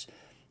ignorance.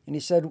 And he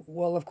said,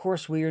 well, of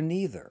course we are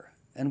neither,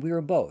 and we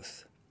are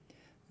both,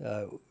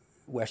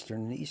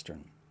 Western and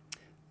Eastern.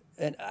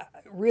 And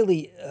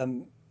really,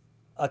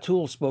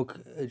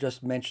 Atul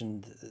just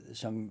mentioned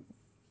some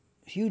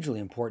hugely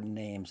important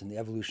names in the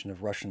evolution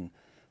of Russian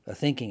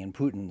thinking and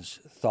Putin's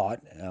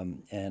thought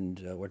and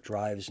what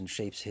drives and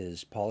shapes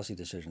his policy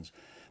decisions.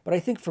 But I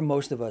think for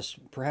most of us,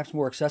 perhaps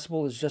more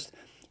accessible is just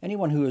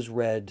anyone who has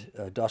read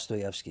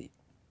Dostoevsky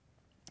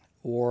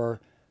or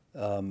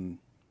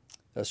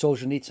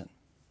Solzhenitsyn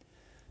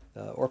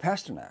or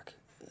Pasternak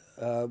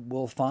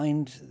will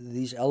find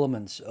these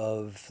elements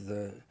of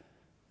the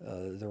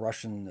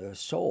Russian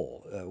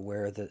soul,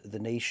 where the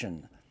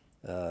nation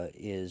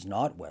is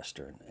not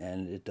Western,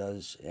 and it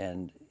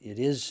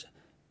is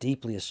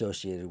deeply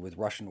associated with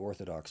Russian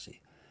orthodoxy,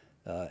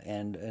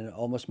 and an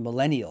almost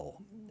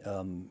millennial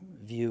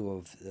view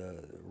of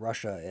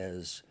Russia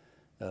as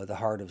the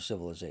heart of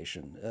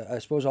civilization. I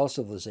suppose all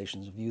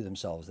civilizations view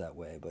themselves that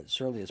way, but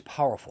certainly it's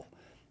powerful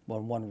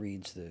when one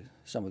reads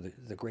some of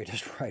the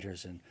greatest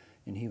writers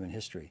in human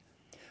history.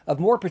 Of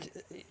more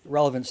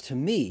relevance to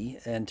me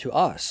and to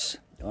us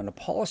on a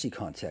policy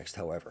context,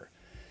 however,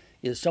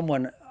 is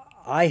someone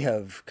I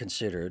have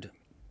considered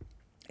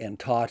and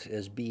taught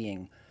as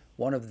being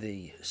one of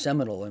the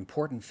seminal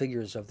important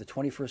figures of the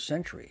 21st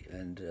century,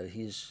 and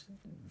he's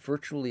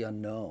virtually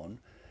unknown.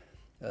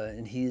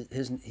 And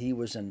he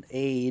was an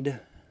aide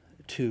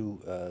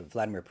to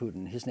Vladimir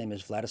Putin. His name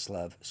is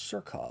Vladislav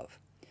Surkov,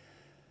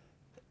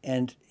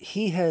 and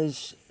he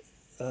has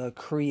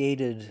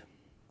created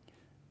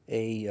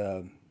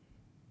an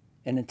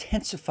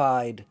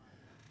intensified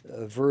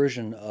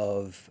version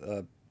of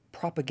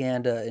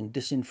propaganda and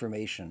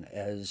disinformation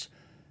as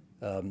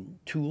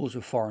tools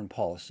of foreign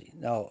policy.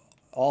 Now,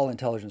 all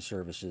intelligence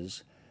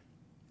services,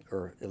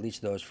 or at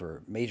least those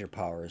for major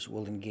powers,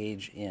 will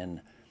engage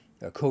in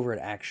covert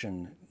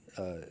action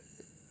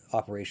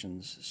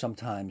operations,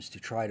 sometimes to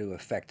try to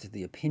affect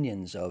the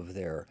opinions of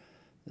their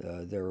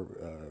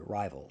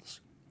rivals.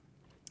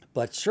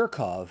 But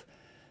Surkov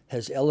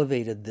has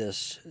elevated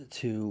this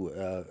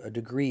to a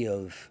degree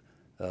of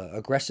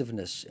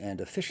aggressiveness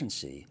and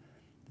efficiency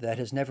that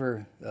has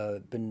never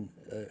been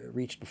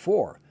reached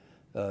before,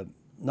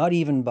 not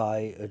even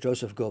by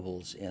Joseph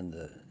Goebbels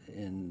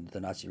in the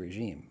Nazi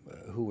regime,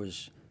 who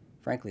was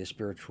frankly a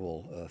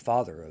spiritual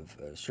father of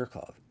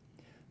Surkov.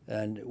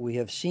 And we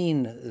have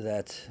seen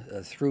that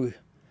through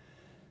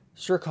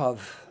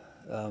Surkov's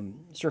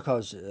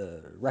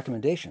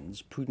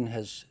recommendations, Putin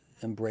has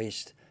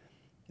embraced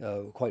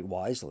quite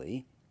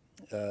wisely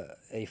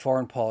a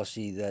foreign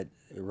policy that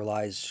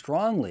relies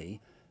strongly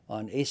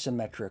on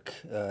asymmetric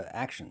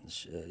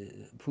actions.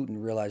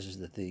 Putin realizes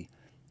that the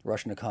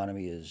Russian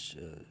economy is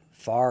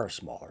far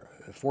smaller,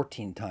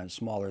 14 times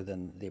smaller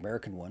than the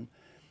American one,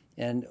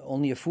 and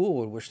only a fool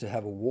would wish to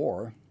have a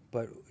war,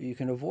 but you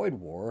can avoid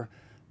war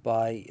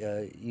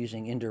by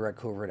using indirect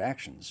covert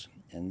actions.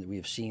 And we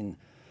have seen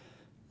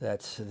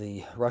that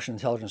the Russian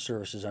intelligence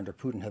services under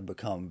Putin have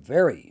become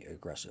very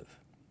aggressive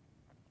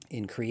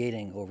in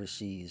creating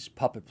overseas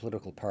puppet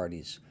political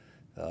parties,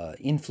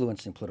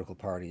 influencing political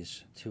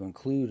parties to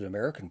include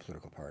American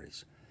political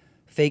parties,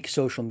 fake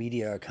social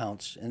media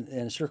accounts, and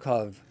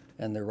Surkov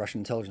and the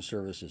Russian intelligence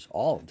services,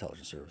 all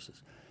intelligence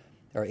services,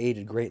 are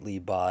aided greatly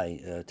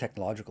by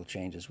technological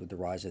changes with the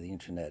rise of the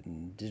internet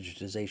and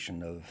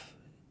digitization of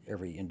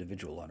every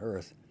individual on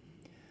Earth.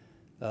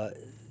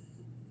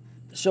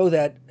 So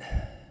that,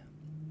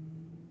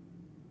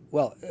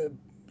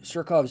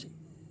 Surkov's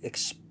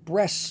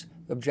express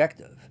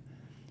objective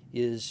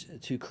is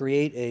to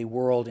create a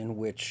world in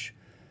which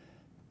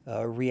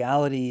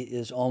reality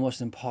is almost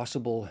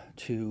impossible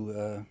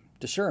to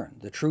discern.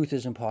 The truth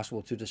is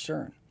impossible to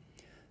discern.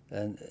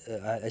 And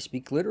I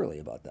speak literally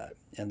about that.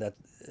 And that,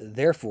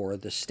 therefore,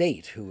 the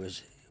state, who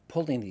is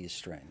pulling these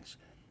strings,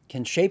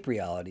 can shape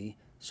reality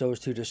so as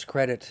to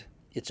discredit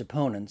its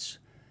opponents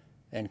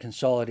and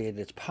consolidate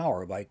its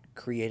power by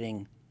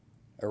creating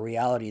a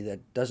reality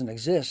that doesn't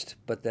exist,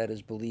 but that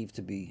is believed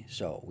to be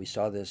so. We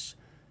saw this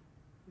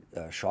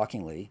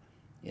shockingly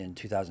in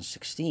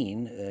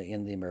 2016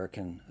 in the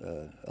American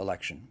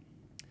election.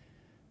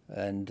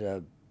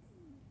 And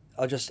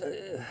I'll just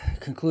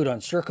conclude on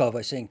Surkov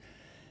by saying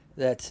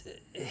that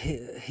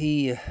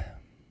he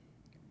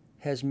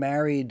has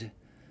married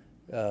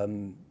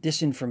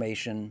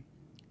disinformation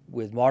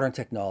with modern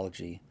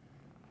technology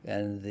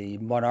and the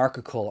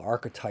monarchical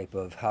archetype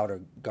of how to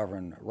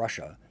govern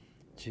Russia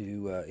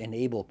to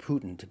enable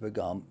Putin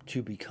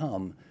to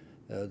become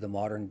the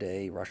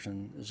modern-day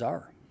Russian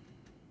Tsar.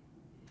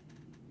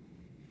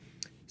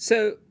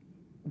 So,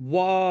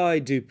 why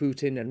do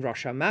Putin and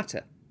Russia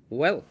matter?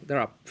 Well, there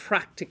are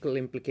practical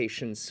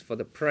implications for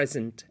the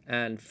present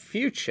and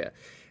future.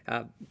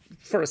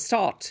 For a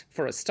start,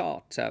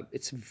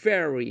 it's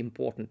very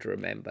important to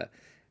remember,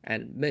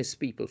 and most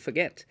people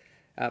forget,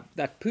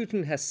 that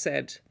Putin has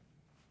said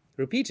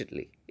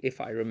repeatedly,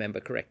 if I remember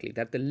correctly,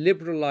 that the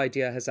liberal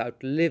idea has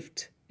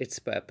outlived its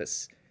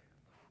purpose.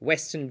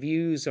 Western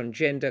views on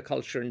gender,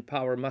 culture, and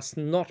power must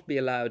not be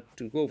allowed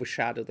to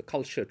overshadow the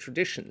culture,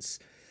 traditions,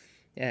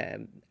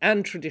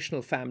 and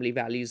traditional family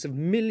values of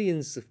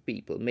millions of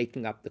people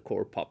making up the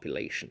core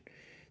population.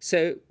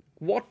 So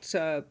what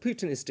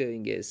Putin is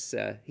doing is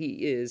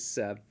he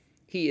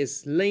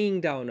is laying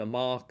down a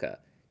marker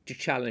to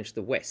challenge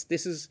the West.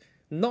 This is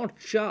not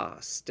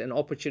just an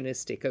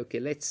opportunistic, okay,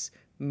 let's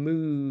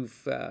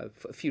move a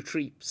few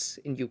troops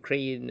in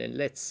Ukraine and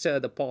let's stir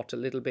the pot a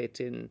little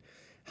bit in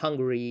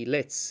Hungary,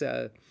 let's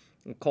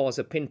cause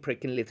a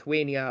pinprick in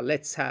Lithuania,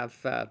 let's have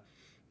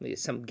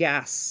some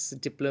gas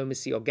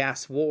diplomacy or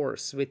gas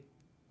wars with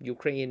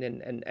Ukraine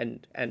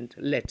and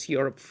let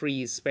Europe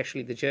freeze,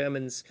 especially the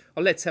Germans,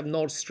 or let's have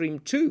Nord Stream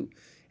 2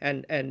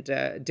 and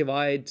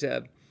divide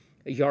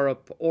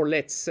Europe, or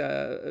let's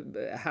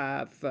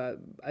have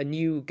a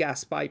new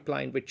gas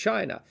pipeline with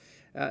China.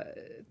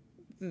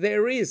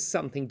 There is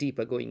something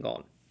deeper going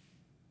on.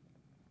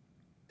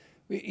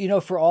 You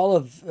know, for all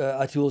of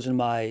Atul's and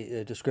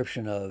my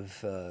description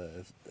of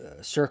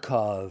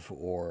Surkov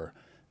or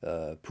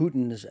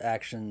Putin's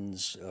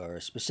actions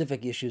or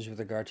specific issues with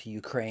regard to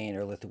Ukraine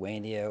or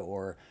Lithuania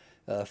or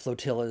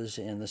flotillas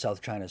in the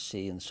South China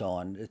Sea and so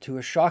on, to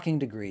a shocking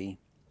degree,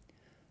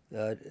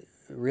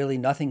 really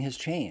nothing has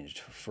changed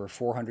for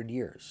 400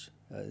 years.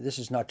 This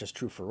is not just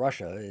true for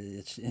Russia,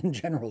 it's in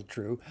general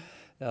true.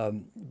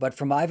 But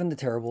from Ivan the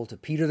Terrible to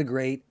Peter the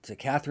Great to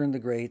Catherine the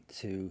Great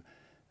to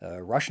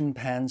Russian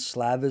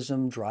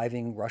pan-Slavism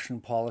driving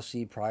Russian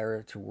policy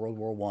prior to World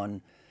War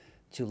I,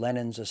 to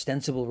Lenin's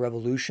ostensible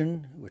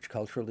revolution, which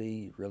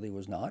culturally really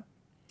was not,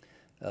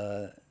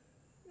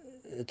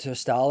 to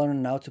Stalin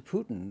and now to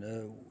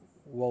Putin.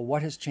 Well,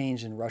 what has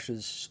changed in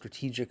Russia's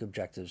strategic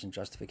objectives and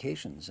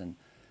justifications?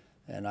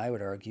 And I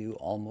would argue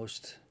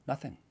almost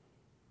nothing.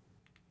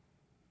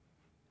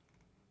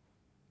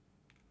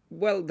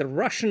 Well, the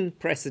Russian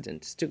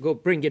president, to go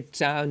bring it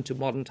down to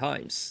modern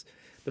times,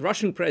 the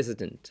Russian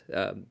president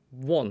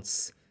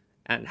wants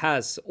and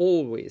has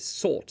always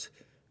sought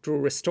to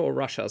restore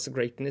Russia's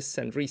greatness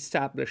and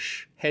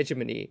reestablish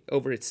hegemony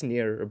over its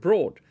near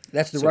abroad.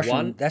 That's the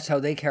Russian. That's how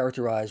they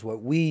characterize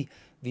what we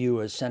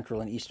view as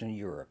Central and Eastern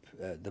Europe,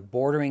 the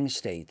bordering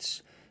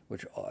states,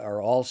 which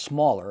are all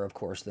smaller, of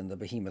course, than the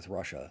behemoth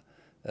Russia,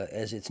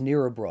 as it's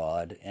near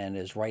abroad and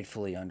is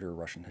rightfully under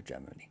Russian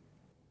hegemony.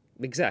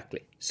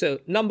 Exactly. So,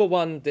 number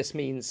one, this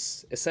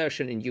means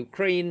assertion in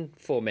Ukraine,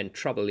 foment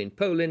trouble in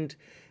Poland,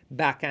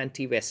 back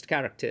anti-West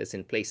characters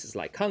in places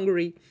like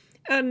Hungary,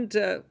 and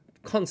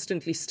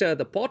constantly stir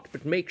the pot,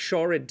 but make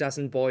sure it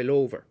doesn't boil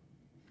over.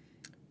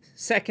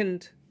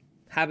 Second,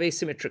 have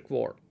asymmetric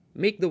war.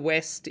 Make the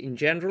West in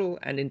general,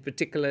 and in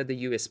particular the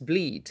US,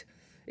 bleed.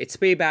 It's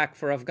payback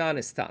for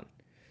Afghanistan.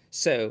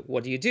 So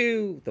what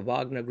do? The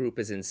Wagner Group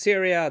is in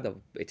Syria,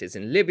 it is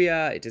in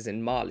Libya, it is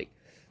in Mali.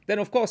 Then,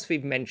 of course,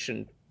 we've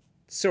mentioned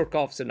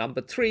Surkov's number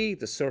 3,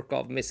 the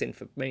Surkov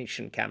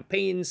misinformation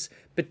campaigns,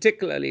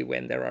 particularly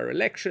when there are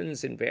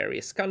elections in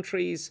various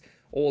countries,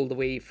 all the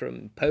way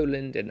from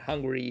Poland and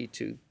Hungary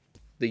to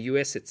the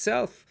US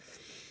itself.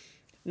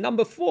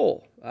 Number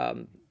 4,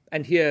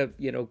 and here,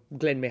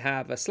 Glenn may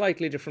have a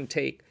slightly different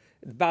take,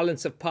 the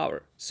balance of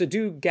power. So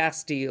do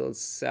gas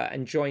deals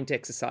and joint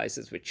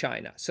exercises with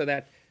China so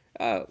that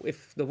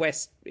if the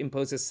West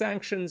imposes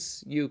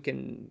sanctions, you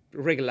can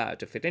wriggle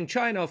out of it. And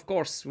China, of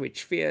course,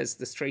 which fears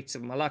the Straits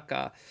of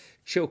Malacca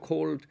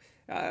chokehold,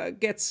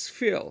 gets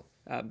fuel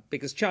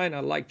because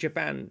China, like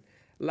Japan,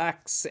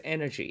 lacks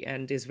energy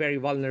and is very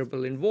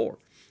vulnerable in war.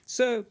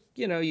 So,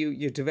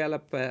 you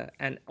develop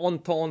an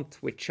entente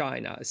with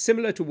China,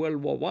 similar to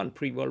World War I,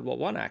 pre-World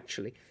War I,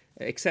 actually,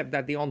 except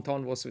that the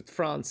entente was with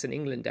France and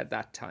England at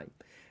that time.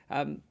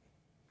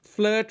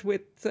 Flirt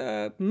with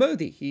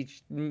Modi.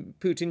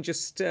 Putin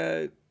just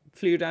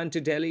flew down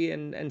to Delhi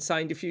and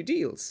signed a few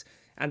deals.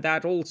 And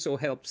that also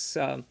helps,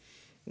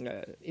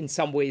 in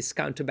some ways,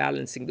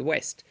 counterbalancing the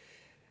West.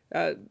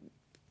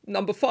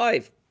 Number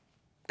 5,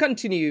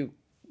 continue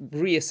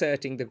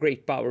reasserting the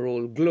great power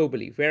role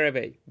globally,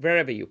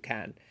 wherever you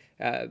can.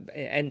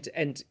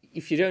 And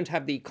if you don't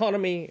have the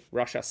economy,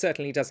 Russia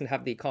certainly doesn't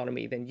have the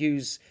economy, then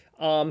use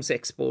arms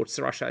exports.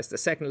 Russia is the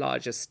second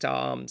largest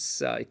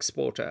arms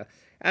exporter.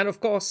 And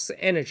of course,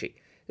 energy.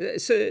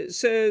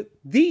 So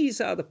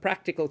these are the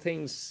practical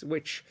things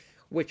which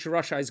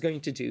Russia is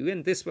going to do,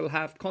 and this will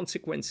have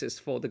consequences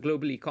for the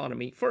global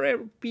economy, for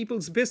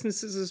people's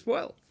businesses as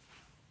well.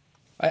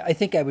 I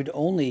think I would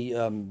only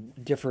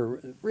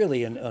differ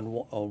really on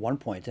one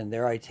point, and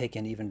there I take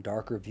an even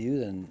darker view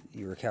than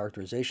your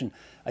characterization.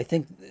 I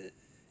think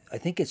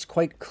it's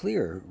quite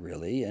clear,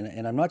 really,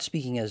 and I'm not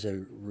speaking as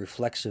a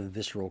reflexive,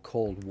 visceral,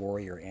 Cold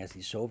Warrior,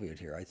 anti-Soviet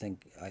here. I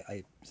think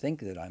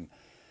that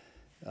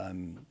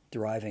I'm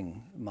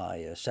deriving my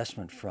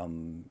assessment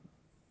from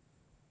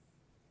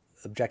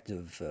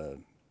objective,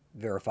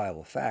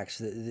 verifiable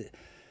facts.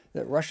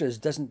 That Russia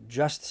doesn't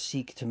just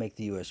seek to make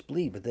the U.S.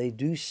 bleed, but they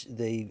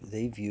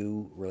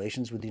view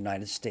relations with the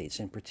United States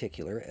in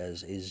particular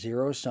as a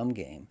zero-sum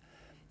game,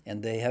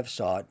 and they have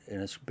sought,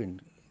 and it's been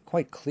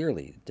quite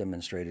clearly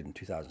demonstrated in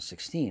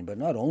 2016, but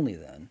not only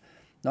then,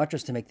 not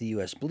just to make the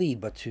U.S. bleed,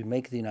 but to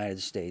make the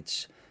United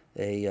States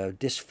a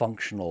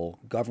dysfunctional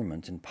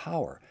government in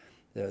power.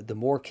 The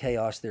more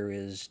chaos there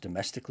is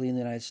domestically in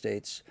the United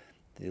States,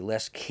 the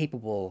less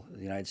capable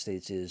the United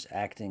States is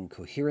acting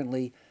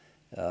coherently,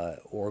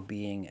 or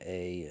being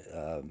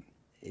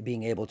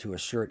able to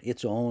assert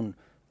its own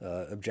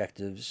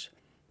objectives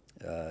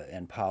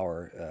and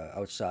power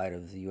outside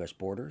of the U.S.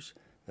 borders.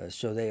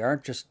 So they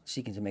aren't just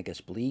seeking to make us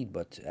bleed,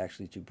 but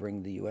actually to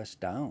bring the U.S.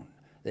 down.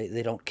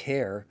 They don't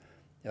care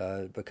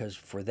because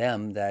for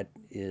them that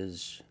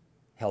is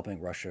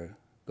helping Russia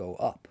go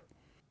up.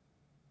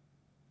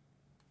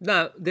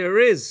 Now, there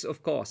is,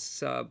 of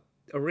course, a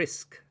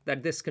risk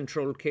that this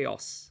controlled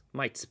chaos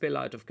might spill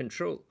out of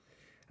control.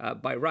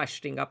 By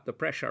ratcheting up the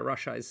pressure,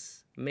 Russia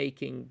is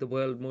making the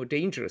world more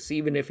dangerous,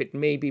 even if it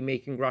may be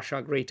making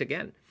Russia great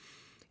again.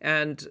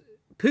 And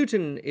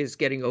Putin is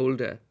getting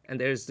older, and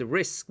there's the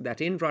risk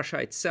that in Russia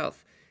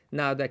itself,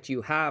 now that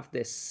you have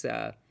this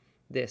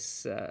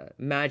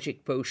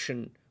magic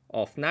potion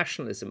of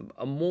nationalism,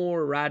 a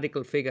more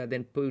radical figure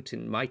than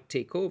Putin might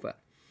take over.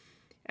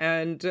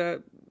 And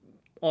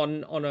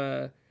on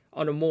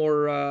a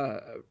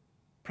more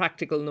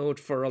practical note,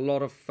 for a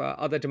lot of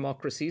other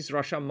democracies,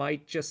 Russia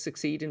might just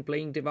succeed in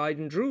playing divide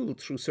and rule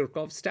through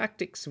Surkov's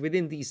tactics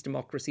within these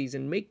democracies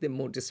and make them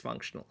more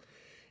dysfunctional.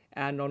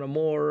 And on a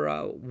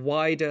more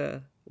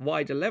wider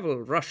level,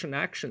 Russian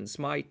actions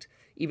might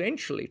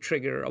eventually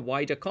trigger a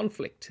wider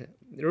conflict.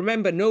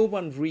 Remember, no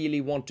one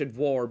really wanted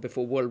war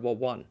before World War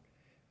I.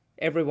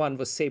 Everyone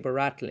was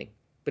saber-rattling.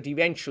 But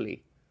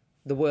eventually,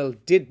 the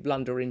world did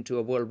blunder into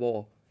a world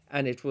war,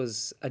 and it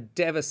was a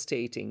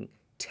devastating,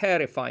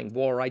 terrifying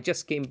war. I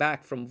just came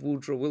back from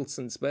Woodrow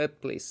Wilson's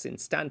birthplace in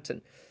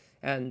Stanton,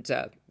 and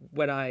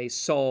when I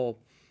saw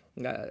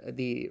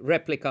the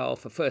replica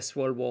of a First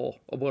World War,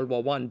 a World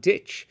War I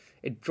ditch,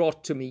 it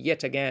brought to me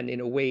yet again, in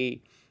a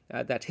way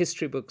that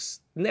history books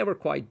never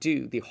quite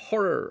do, the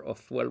horror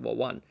of World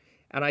War I.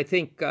 And I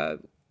think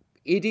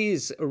it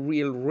is a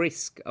real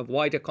risk. A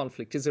wider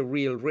conflict is a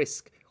real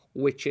risk,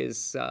 which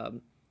is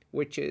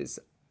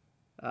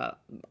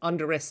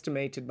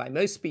underestimated by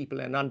most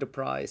people and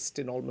underpriced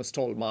in almost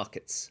all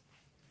markets.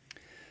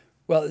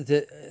 Well,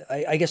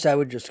 I guess I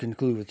would just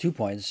conclude with 2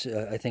 points.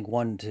 I think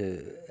one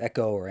to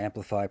echo or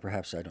amplify,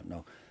 perhaps, I don't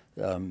know,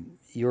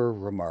 your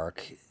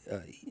remark.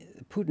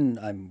 Putin,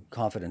 I'm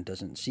confident,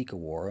 doesn't seek a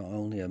war,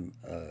 only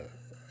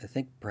I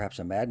think perhaps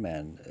a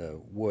madman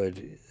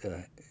would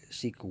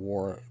seek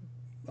war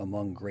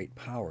among great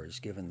powers,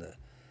 given the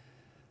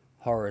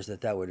horrors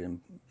that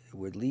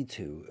would lead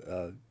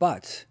to.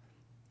 But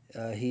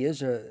he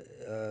is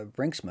a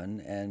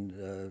brinksman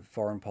and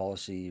foreign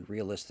policy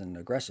realist and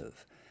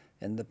aggressive.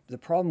 And the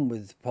problem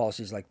with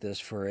policies like this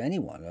for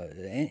anyone,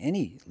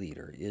 any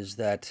leader, is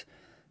that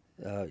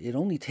it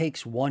only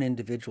takes one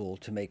individual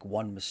to make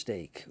one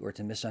mistake or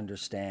to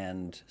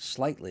misunderstand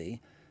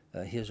slightly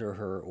his or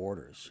her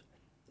orders.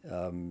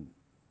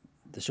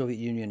 The Soviet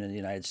Union and the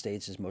United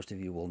States, as most of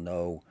you will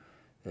know,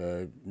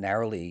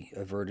 narrowly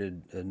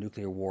averted a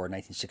nuclear war in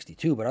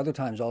 1962, but other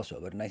times also.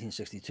 But in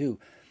 1962,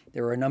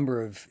 there were a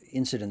number of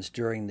incidents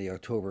during the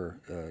October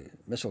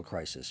missile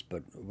crisis.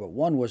 But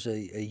one was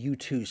a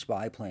U-2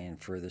 spy plane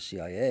for the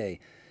CIA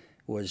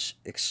was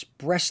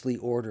expressly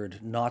ordered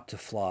not to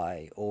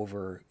fly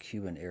over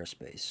Cuban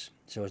airspace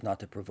so as not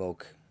to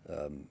provoke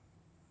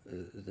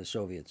the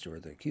Soviets or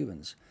the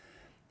Cubans.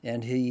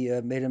 And he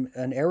made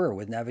an error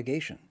with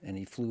navigation, and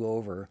he flew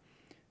over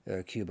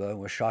Cuba and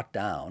was shot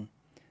down.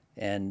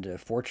 And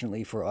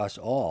fortunately for us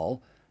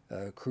all,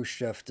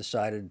 Khrushchev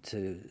decided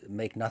to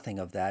make nothing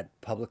of that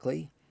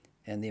publicly,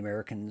 and the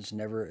Americans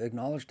never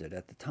acknowledged it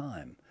at the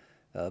time.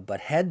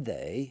 But had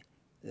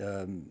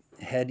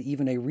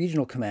even a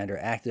regional commander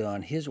acted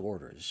on his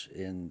orders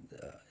in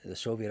the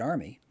Soviet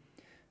Army,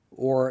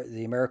 or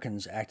the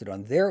Americans acted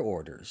on their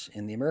orders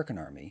in the American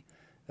Army,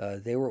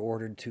 they were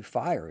ordered to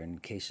fire in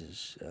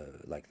cases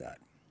like that.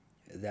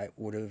 That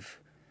would have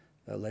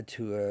led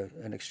to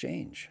an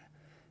exchange.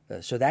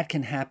 So that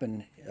can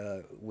happen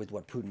with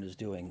what Putin is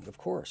doing, of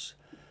course,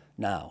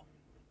 now.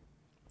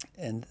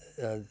 And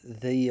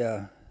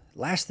the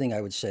last thing I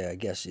would say, I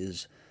guess,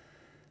 is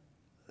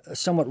a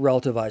somewhat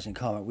relativizing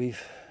comment.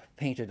 We've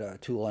painted,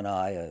 Toole and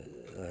I,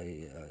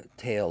 a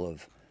tale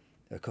of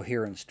a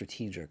coherent,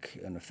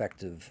 strategic, and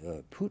effective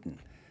Putin.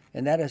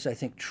 And that is, I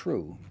think,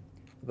 true.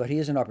 But he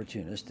is an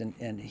opportunist,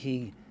 and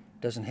he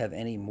doesn't have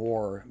any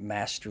more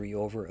mastery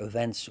over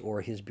events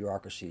or his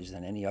bureaucracies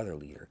than any other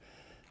leader.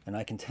 And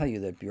I can tell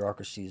you that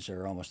bureaucracies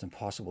are almost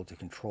impossible to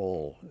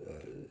control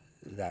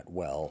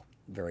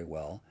very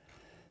well.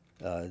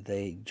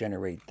 They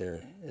generate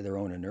their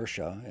own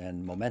inertia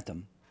and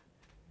momentum.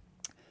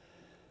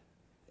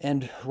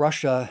 And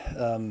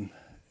Russia,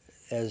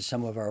 as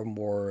some of our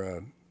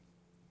more,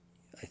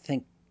 I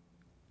think,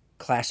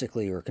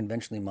 classically or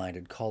conventionally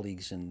minded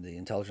colleagues in the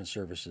intelligence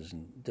services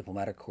and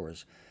diplomatic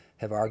corps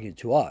have argued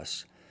to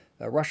us,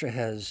 Russia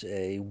has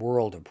a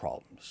world of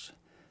problems.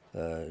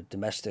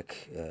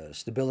 Domestic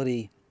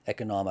stability,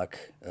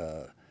 economic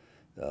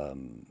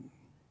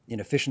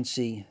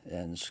inefficiency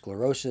and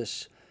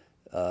sclerosis,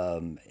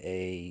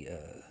 a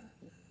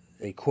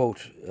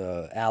quote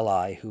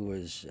ally who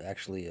is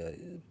actually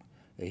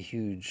a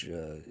huge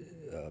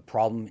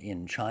problem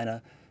in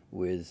China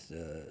with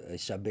a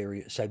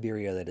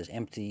Siberia that is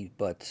empty,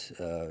 but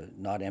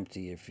not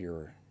empty if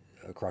you're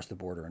across the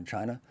border in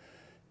China.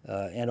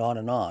 And on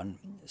and on.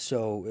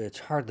 So it's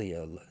hardly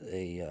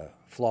a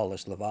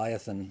flawless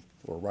Leviathan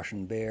or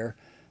Russian bear,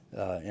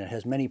 and it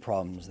has many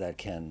problems that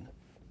can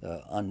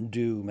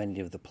undo many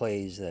of the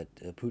plays that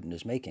Putin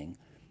is making.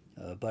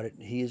 But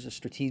he is a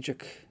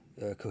strategic,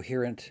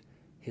 coherent,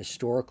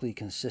 historically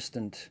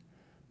consistent,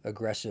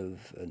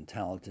 aggressive, and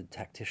talented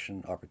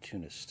tactician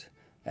opportunist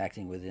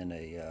acting within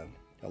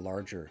a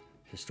larger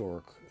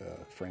historic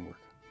framework.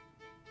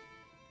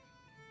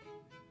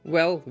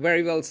 Well,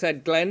 very well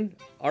said, Glenn.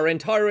 Our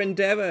entire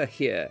endeavour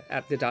here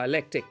at The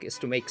Dialectic is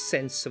to make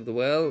sense of the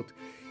world.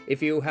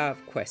 If you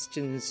have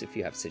questions, if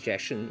you have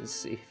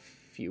suggestions,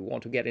 if you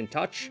want to get in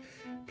touch,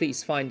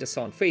 please find us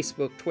on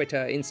Facebook,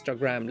 Twitter,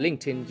 Instagram,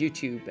 LinkedIn,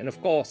 YouTube, and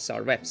of course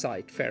our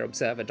website,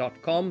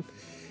 fairobserver.com.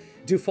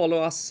 Do follow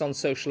us on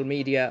social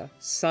media,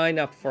 sign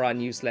up for our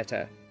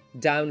newsletter,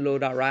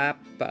 download our app.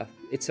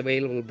 It's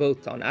available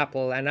both on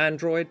Apple and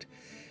Android.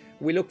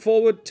 We look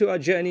forward to our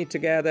journey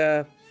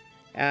together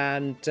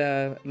and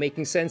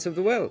making sense of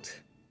the world.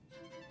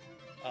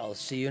 I'll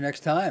see you next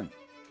time.